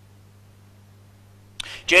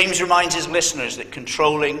 James reminds his listeners that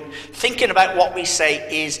thinking about what we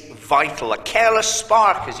say is vital. A careless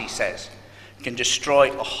spark, as he says, can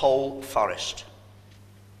destroy a whole forest.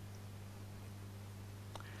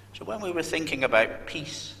 So when we were thinking about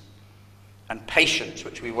peace and patience,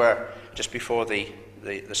 which we were just before the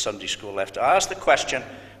Sunday school left, I asked the question,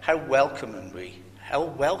 how welcoming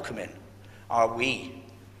are we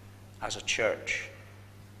as a church?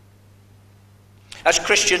 As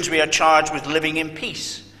Christians, we are charged with living in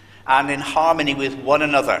peace and in harmony with one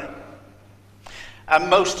another. And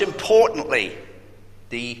most importantly,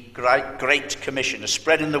 the Great Commission, of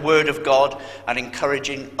spreading the word of God and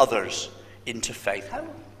encouraging others into faith. How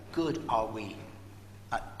good are we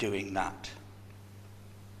at doing that?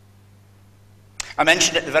 I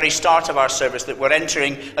mentioned at the very start of our service that we're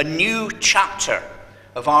entering a new chapter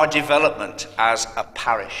of our development as a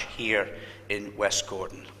parish here in West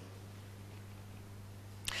Gordon.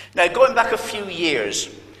 Now, going back a few years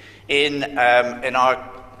in our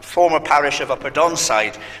former parish of Upper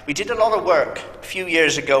Donside, we did a lot of work a few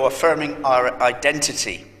years ago affirming our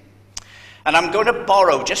identity. And I'm going to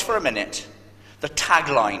borrow, just for a minute, the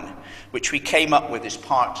tagline which we came up with as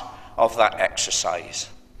part of that exercise.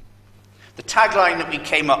 The tagline that we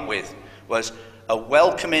came up with was a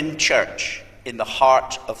welcoming church in the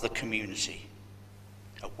heart of the community.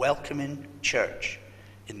 A welcoming church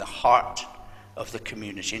in the heart of the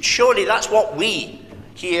community. And surely that's what we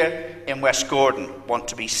here in West Gordon want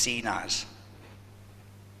to be seen as.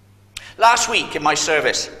 Last week in my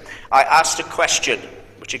service, I asked a question,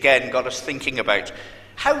 which again got us thinking about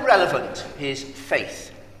how relevant is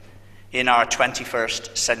faith in our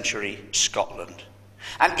 21st century Scotland?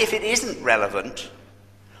 And if it isn't relevant,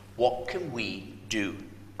 what can we do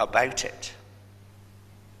about it?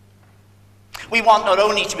 We want not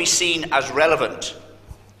only to be seen as relevant,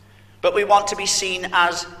 but we want to be seen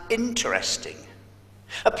as interesting.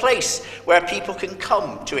 A place where people can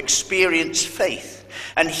come to experience faith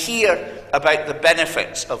and hear about the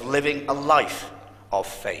benefits of living a life of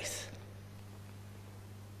faith.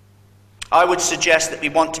 I would suggest that we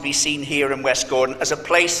want to be seen here in West Gordon as a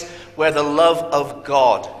place where the love of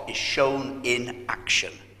God is shown in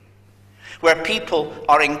action, where people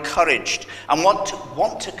are encouraged and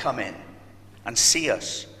want to come in and see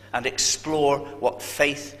us and explore what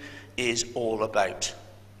faith is all about.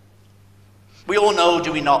 We all know,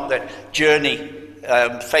 do we not, that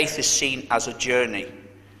faith is seen as a journey.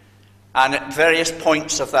 And at various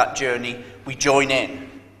points of that journey, we join in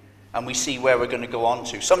and we see where we're going to go on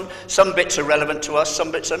to. Some bits are relevant to us,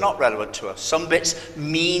 some bits are not relevant to us. Some bits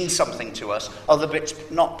mean something to us, other bits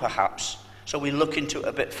not perhaps. So we look into it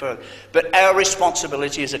a bit further. But our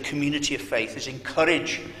responsibility as a community of faith is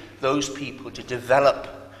encourage those people to develop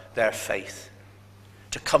their faith,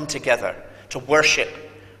 to come together, to worship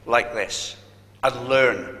like this, and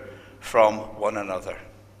learn from one another.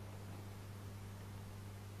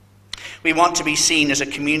 We want to be seen as a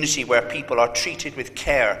community where people are treated with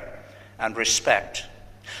care and respect,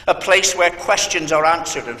 a place where questions are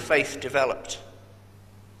answered and faith developed.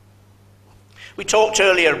 We talked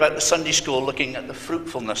earlier about the Sunday school looking at the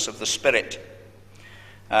fruitfulness of the Spirit.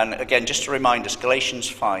 And again, just to remind us, Galatians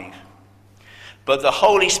 5. But the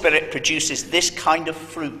Holy Spirit produces this kind of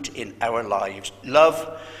fruit in our lives: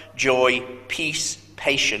 love, joy, peace,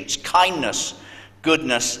 patience, kindness,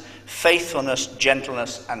 goodness, faithfulness,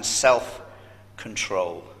 gentleness, and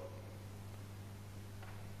self-control.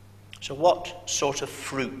 So what sort of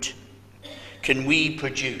fruit can we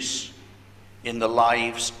produce in the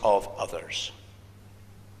lives of others?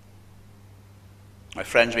 My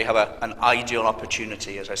friends, we have an ideal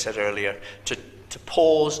opportunity, as I said earlier, to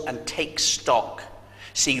pause and take stock,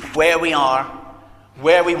 see where we are,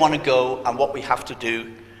 where we want to go, and what we have to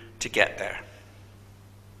do to get there.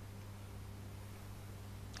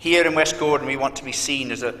 Here in West Gordon, we want to be seen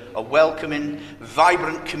as a welcoming,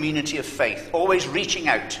 vibrant community of faith, always reaching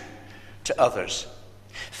out to others.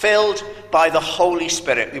 Filled by the Holy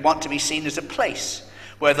Spirit, we want to be seen as a place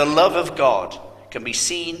where the love of God can be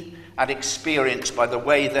seen and experienced by the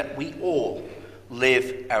way that we all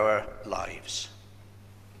live our lives.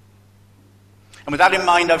 And with that in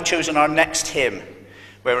mind, I've chosen our next hymn,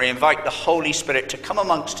 where we invite the Holy Spirit to come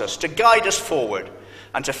amongst us, to guide us forward,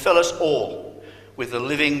 and to fill us all with the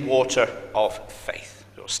living water of faith.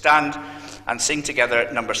 We'll stand and sing together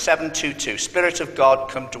at number 722, Spirit of God,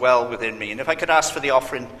 come dwell within me. And if I could ask for the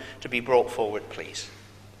offering to be brought forward, please.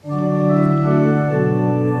 My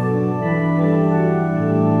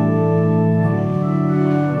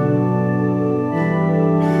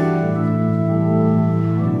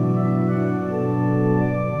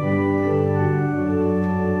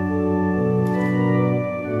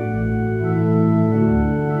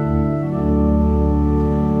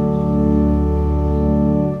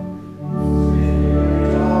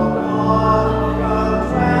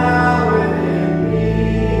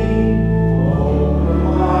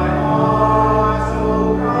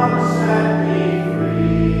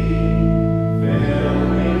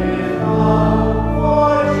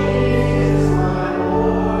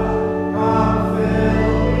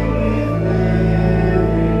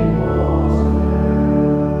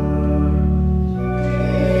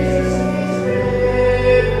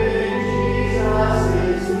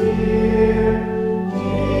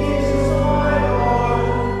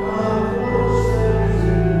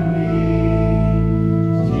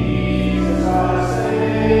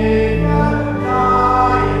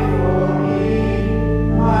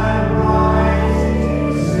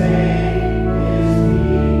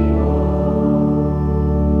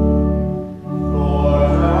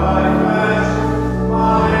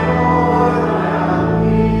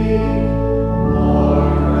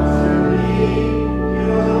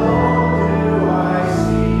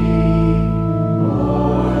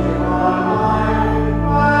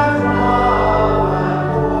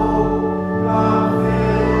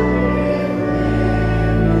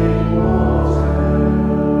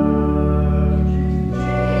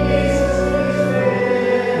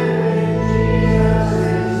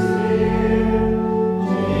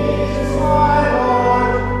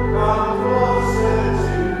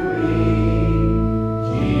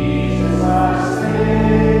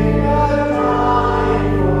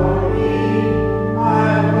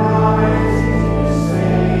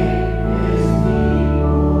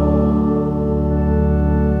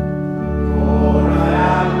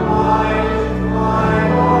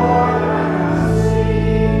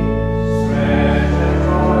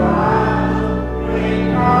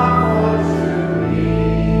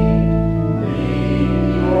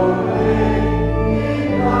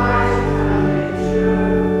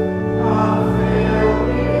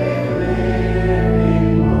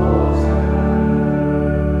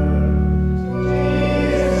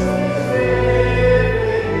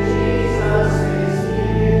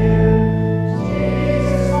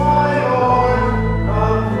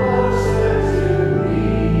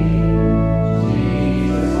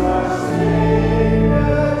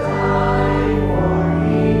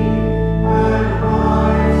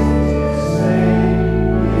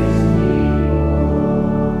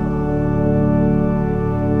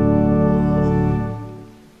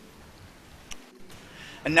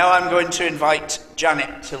now I'm going to invite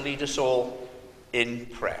Janet to lead us all in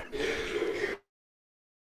prayer.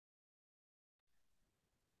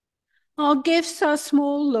 Our gifts are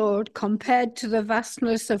small, Lord, compared to the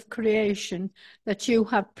vastness of creation that you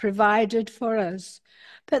have provided for us,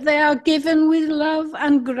 but they are given with love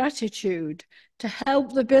and gratitude to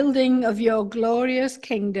help the building of your glorious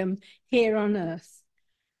kingdom here on earth.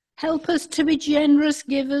 Help us to be generous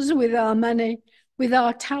givers with our money, with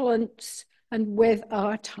our talents, and with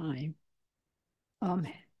our time.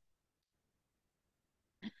 Amen.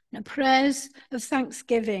 Now, prayers of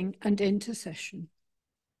thanksgiving and intercession.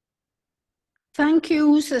 Thank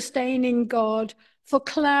you, sustaining God, for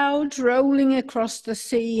clouds rolling across the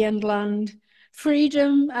sea and land,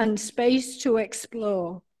 freedom and space to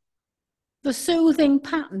explore, the soothing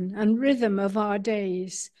pattern and rhythm of our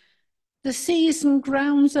days. The season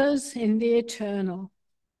grounds us in the eternal.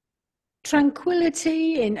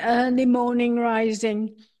 Tranquility in early morning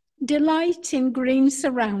rising, delight in green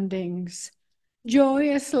surroundings,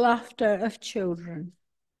 joyous laughter of children.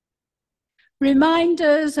 Remind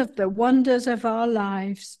us of the wonders of our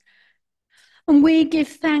lives, and we give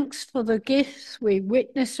thanks for the gifts we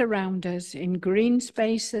witness around us in green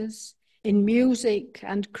spaces, in music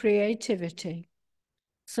and creativity,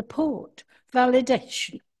 support,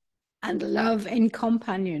 validation, and love in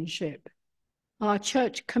companionship, our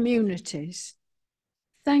church communities.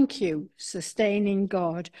 Thank you, sustaining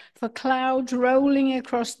God, for clouds rolling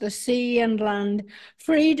across the sea and land,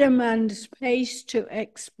 freedom and space to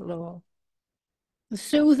explore, the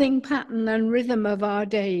soothing pattern and rhythm of our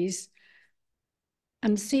days,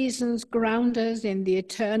 and seasons ground us in the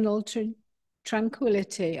eternal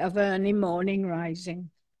tranquility of early morning rising.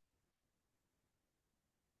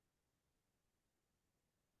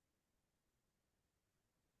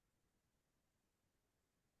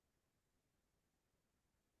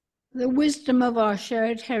 The wisdom of our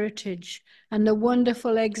shared heritage and the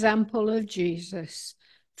wonderful example of Jesus.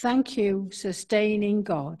 Thank you, sustaining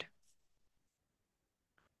God.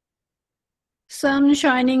 Sun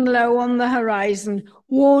shining low on the horizon,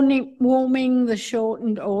 warming the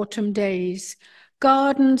shortened autumn days.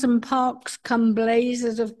 Gardens and parks come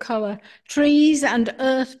blazes of colour, trees and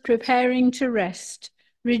earth preparing to rest,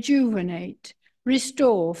 rejuvenate,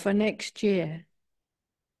 restore for next year.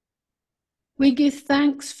 We give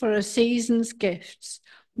thanks for a season's gifts,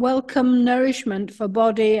 welcome nourishment for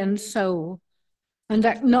body and soul, and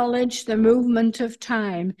acknowledge the movement of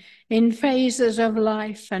time in phases of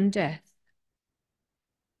life and death.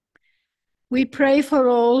 We pray for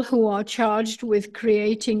all who are charged with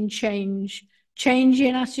creating change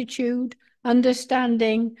in attitude,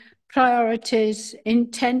 understanding, priorities,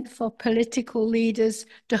 intent for political leaders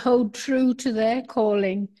to hold true to their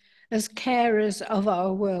calling as carers of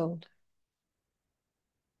our world.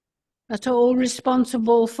 That all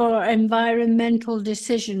responsible for environmental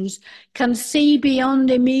decisions can see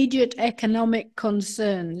beyond immediate economic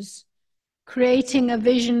concerns, creating a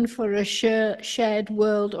vision for a shared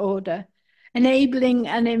world order, enabling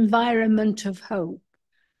an environment of hope,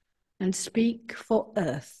 and speak for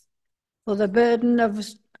Earth, for the burden of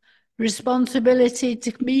responsibility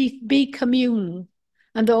to be communal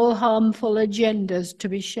and all harmful agendas to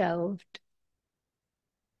be shelved.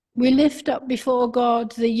 We lift up before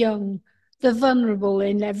God the young, the vulnerable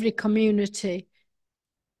in every community,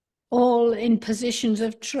 all in positions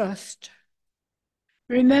of trust,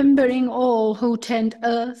 remembering all who tend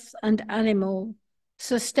earth and animal,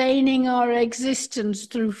 sustaining our existence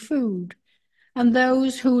through food, and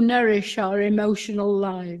those who nourish our emotional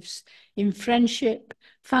lives in friendship,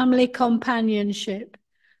 family companionship,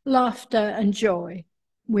 laughter and joy.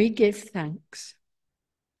 We give thanks.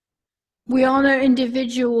 We honour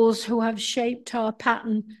individuals who have shaped our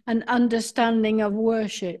pattern and understanding of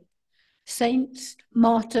worship, saints,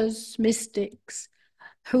 martyrs, mystics,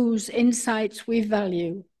 whose insights we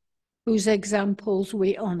value, whose examples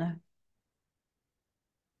we honour.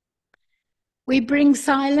 We bring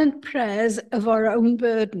silent prayers of our own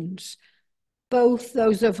burdens, both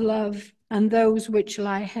those of love and those which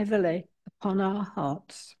lie heavily upon our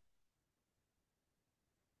hearts.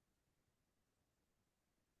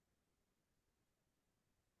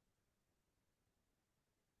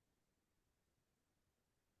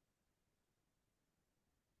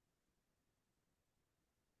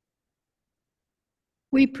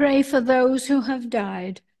 We pray for those who have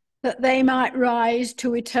died, that they might rise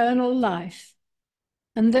to eternal life,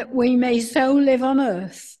 and that we may so live on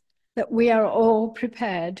earth that we are all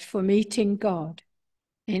prepared for meeting God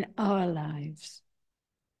in our lives.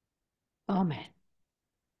 Amen.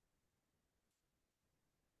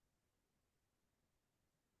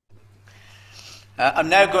 I'm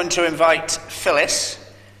now going to invite Phyllis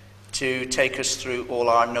to take us through all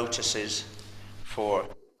our notices for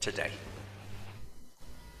today.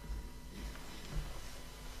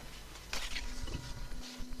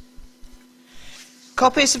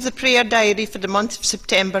 Copies of the prayer diary for the month of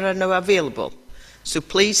September are now available, so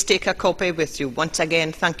please take a copy with you. Once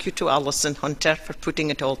again, thank you to Alison Hunter for putting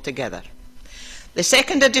it all together. The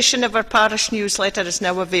second edition of our parish newsletter is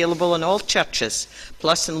now available in all churches,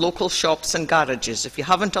 plus in local shops and garages. If you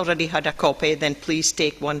haven't already had a copy, then please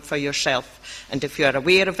take one for yourself. And if you are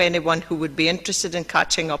aware of anyone who would be interested in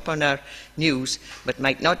catching up on our news but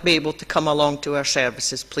might not be able to come along to our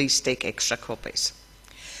services, please take extra copies.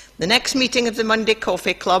 The next meeting of the Monday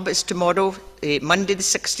Coffee Club is tomorrow, Monday the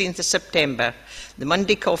 16th of September. The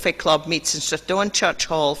Monday Coffee Club meets in Strathdon Church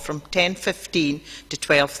Hall from 10:15 to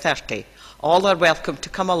 12:30. All are welcome to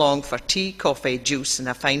come along for tea, coffee, juice and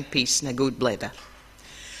a fine piece and a good blather.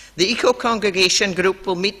 The Eco-Congregation group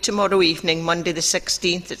will meet tomorrow evening, Monday the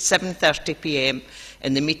 16th at 7:30 p.m.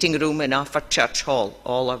 in the meeting room in Alford Church Hall.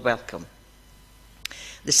 All are welcome.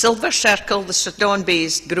 The Silver Circle, the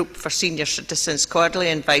Strathdon-based group for senior citizens, cordially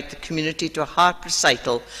invite the community to a harp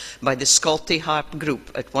recital by the Scolty Harp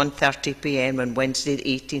Group at 1:30 p.m. on Wednesday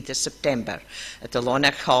the 18th of September at the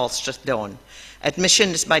Lonach Hall, Strathdon. Admission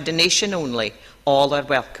is by donation only. All are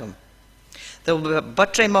welcome. There will be a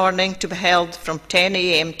buttery morning to be held from 10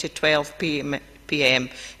 a.m. to 12 p.m.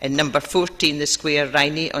 in number 14, the Square,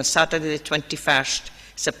 Rhynie, on Saturday the 21st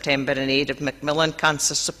September in aid of Macmillan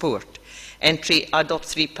Cancer Support. Entry, adult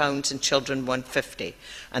 £3 and children £1.50.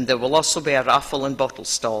 And there will also be a raffle and bottle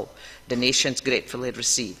stall. Donations gratefully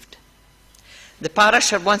received. The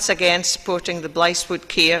parish are once again supporting the Blythswood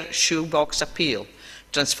Care Shoebox Appeal,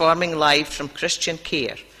 transforming life from Christian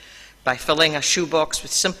care. By filling a shoebox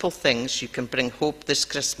with simple things, you can bring hope this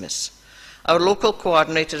Christmas. Our local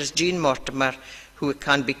coordinator is Jean Mortimer, who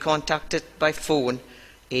can be contacted by phone.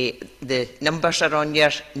 The numbers are on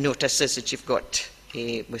your notices that you've got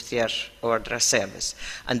with your order of service.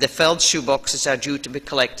 And the filled shoeboxes are due to be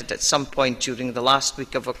collected at some point during the last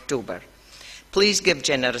week of October. Please give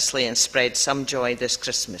generously and spread some joy this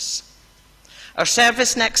Christmas. Our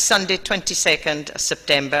service next Sunday, 22nd of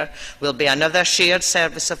September, will be another shared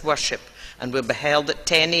service of worship and will be held at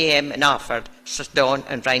 10 a.m. in Alford, Strathdon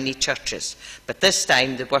and Rhynie Churches. But this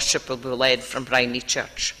time the worship will be led from Rhynie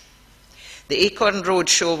Church. The Acorn Road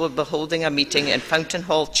Show will be holding a meeting in Fountain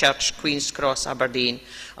Hall Church, Queen's Cross, Aberdeen,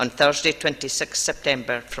 on Thursday, 26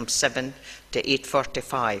 September from 7 to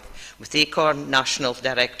 8:45, with Acorn National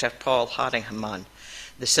Director Paul Harringhaman.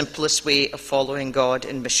 The simplest way of following God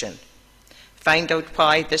in mission. Find out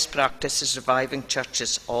why this practice is reviving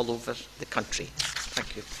churches all over the country.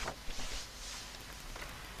 Thank you.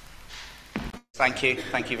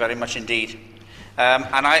 Thank you very much indeed.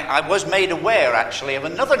 And I was made aware, actually, of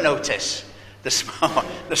another notice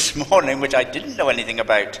this morning, which I didn't know anything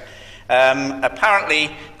about.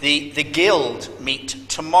 Apparently, the Guild meet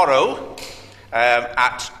tomorrow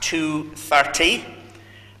at 2:30,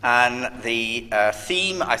 and the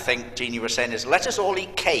theme, I think, Jean, you were saying, is "Let us all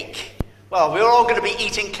eat cake." Well, we're all going to be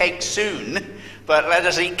eating cake soon, but let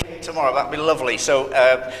us eat cake tomorrow. That'd be lovely. So,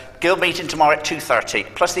 Guild meeting tomorrow at 2:30,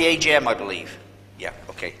 plus the AGM, I believe. Yeah,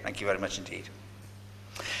 okay. Thank you very much indeed.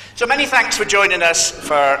 So many thanks for joining us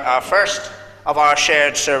for our first of our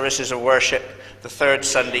shared services of worship, the third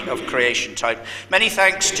Sunday of Creation Time. Many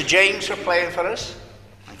thanks to James for playing for us.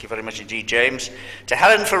 Thank you very much indeed, James. To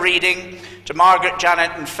Helen for reading, to Margaret,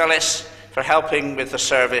 Janet and Phyllis for helping with the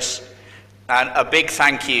service, and a big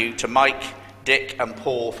thank you to Mike, Dick and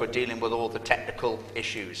Paul for dealing with all the technical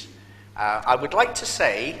issues. I would like to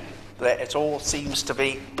say that it all seems to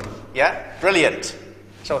be, brilliant.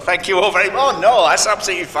 So thank you all very much. Oh no, that's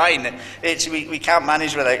absolutely fine. We can't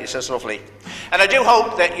manage without you, so it's lovely. And I do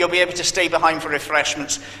hope that you'll be able to stay behind for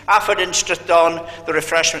refreshments. Alford and Strathdon, the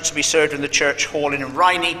refreshments will be served in the church hall, and in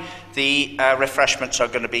Rhynie, the refreshments are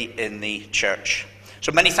going to be in the church.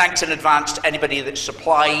 So many thanks in advance to anybody that's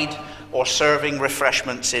supplied or serving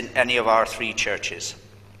refreshments in any of our three churches.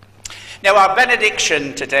 Now, our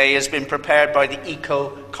benediction today has been prepared by the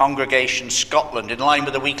Eco-Congregation Scotland in line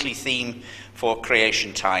with the weekly theme for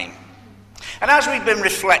Creation Time. And as we've been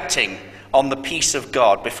reflecting on the peace of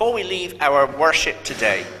God, before we leave our worship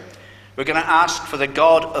today, we're going to ask for the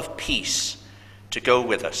God of peace to go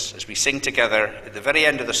with us as we sing together at the very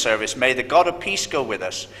end of the service, "May the God of peace go with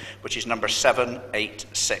us," which is number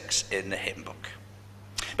 786 in the hymn book.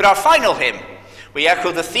 But our final hymn, we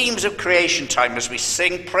echo the themes of Creation Time as we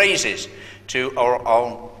sing praises to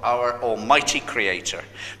our Almighty Creator.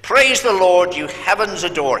 Praise the Lord, you heavens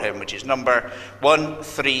adore him, which is number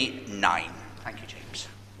 139. Thank you, James.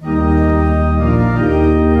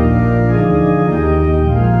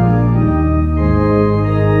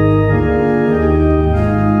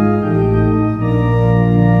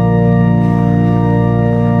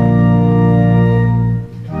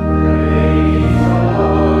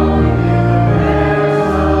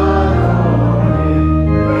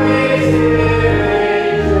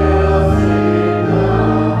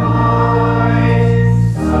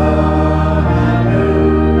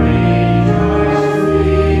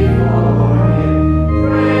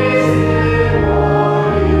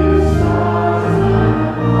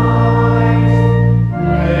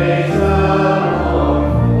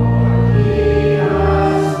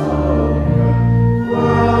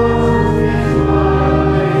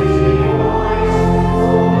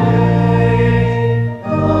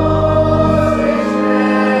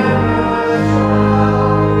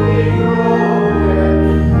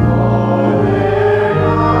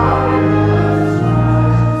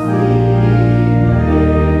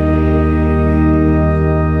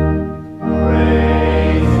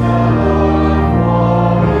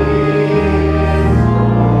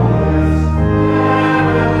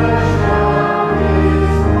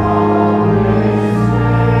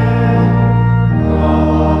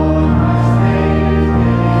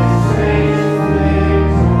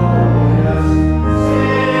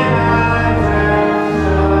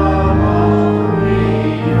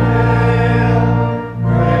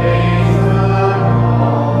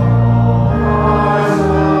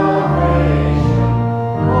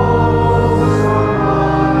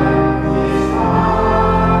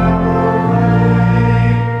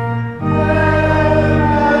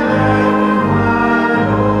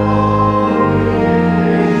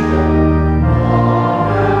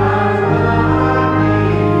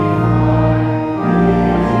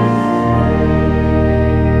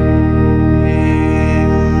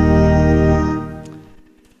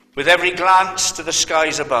 every glance to the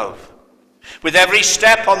skies above, with every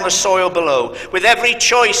step on the soil below, with every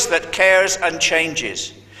choice that cares and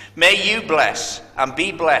changes. May you bless and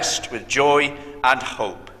be blessed with joy and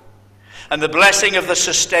hope. And the blessing of the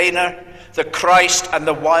Sustainer, the Christ and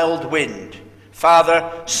the wild wind,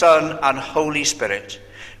 Father, Son, and Holy Spirit,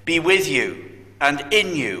 be with you and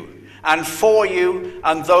in you and for you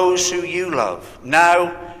and those who you love,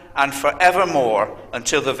 now and forevermore,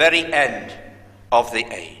 until the very end of the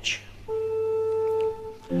age.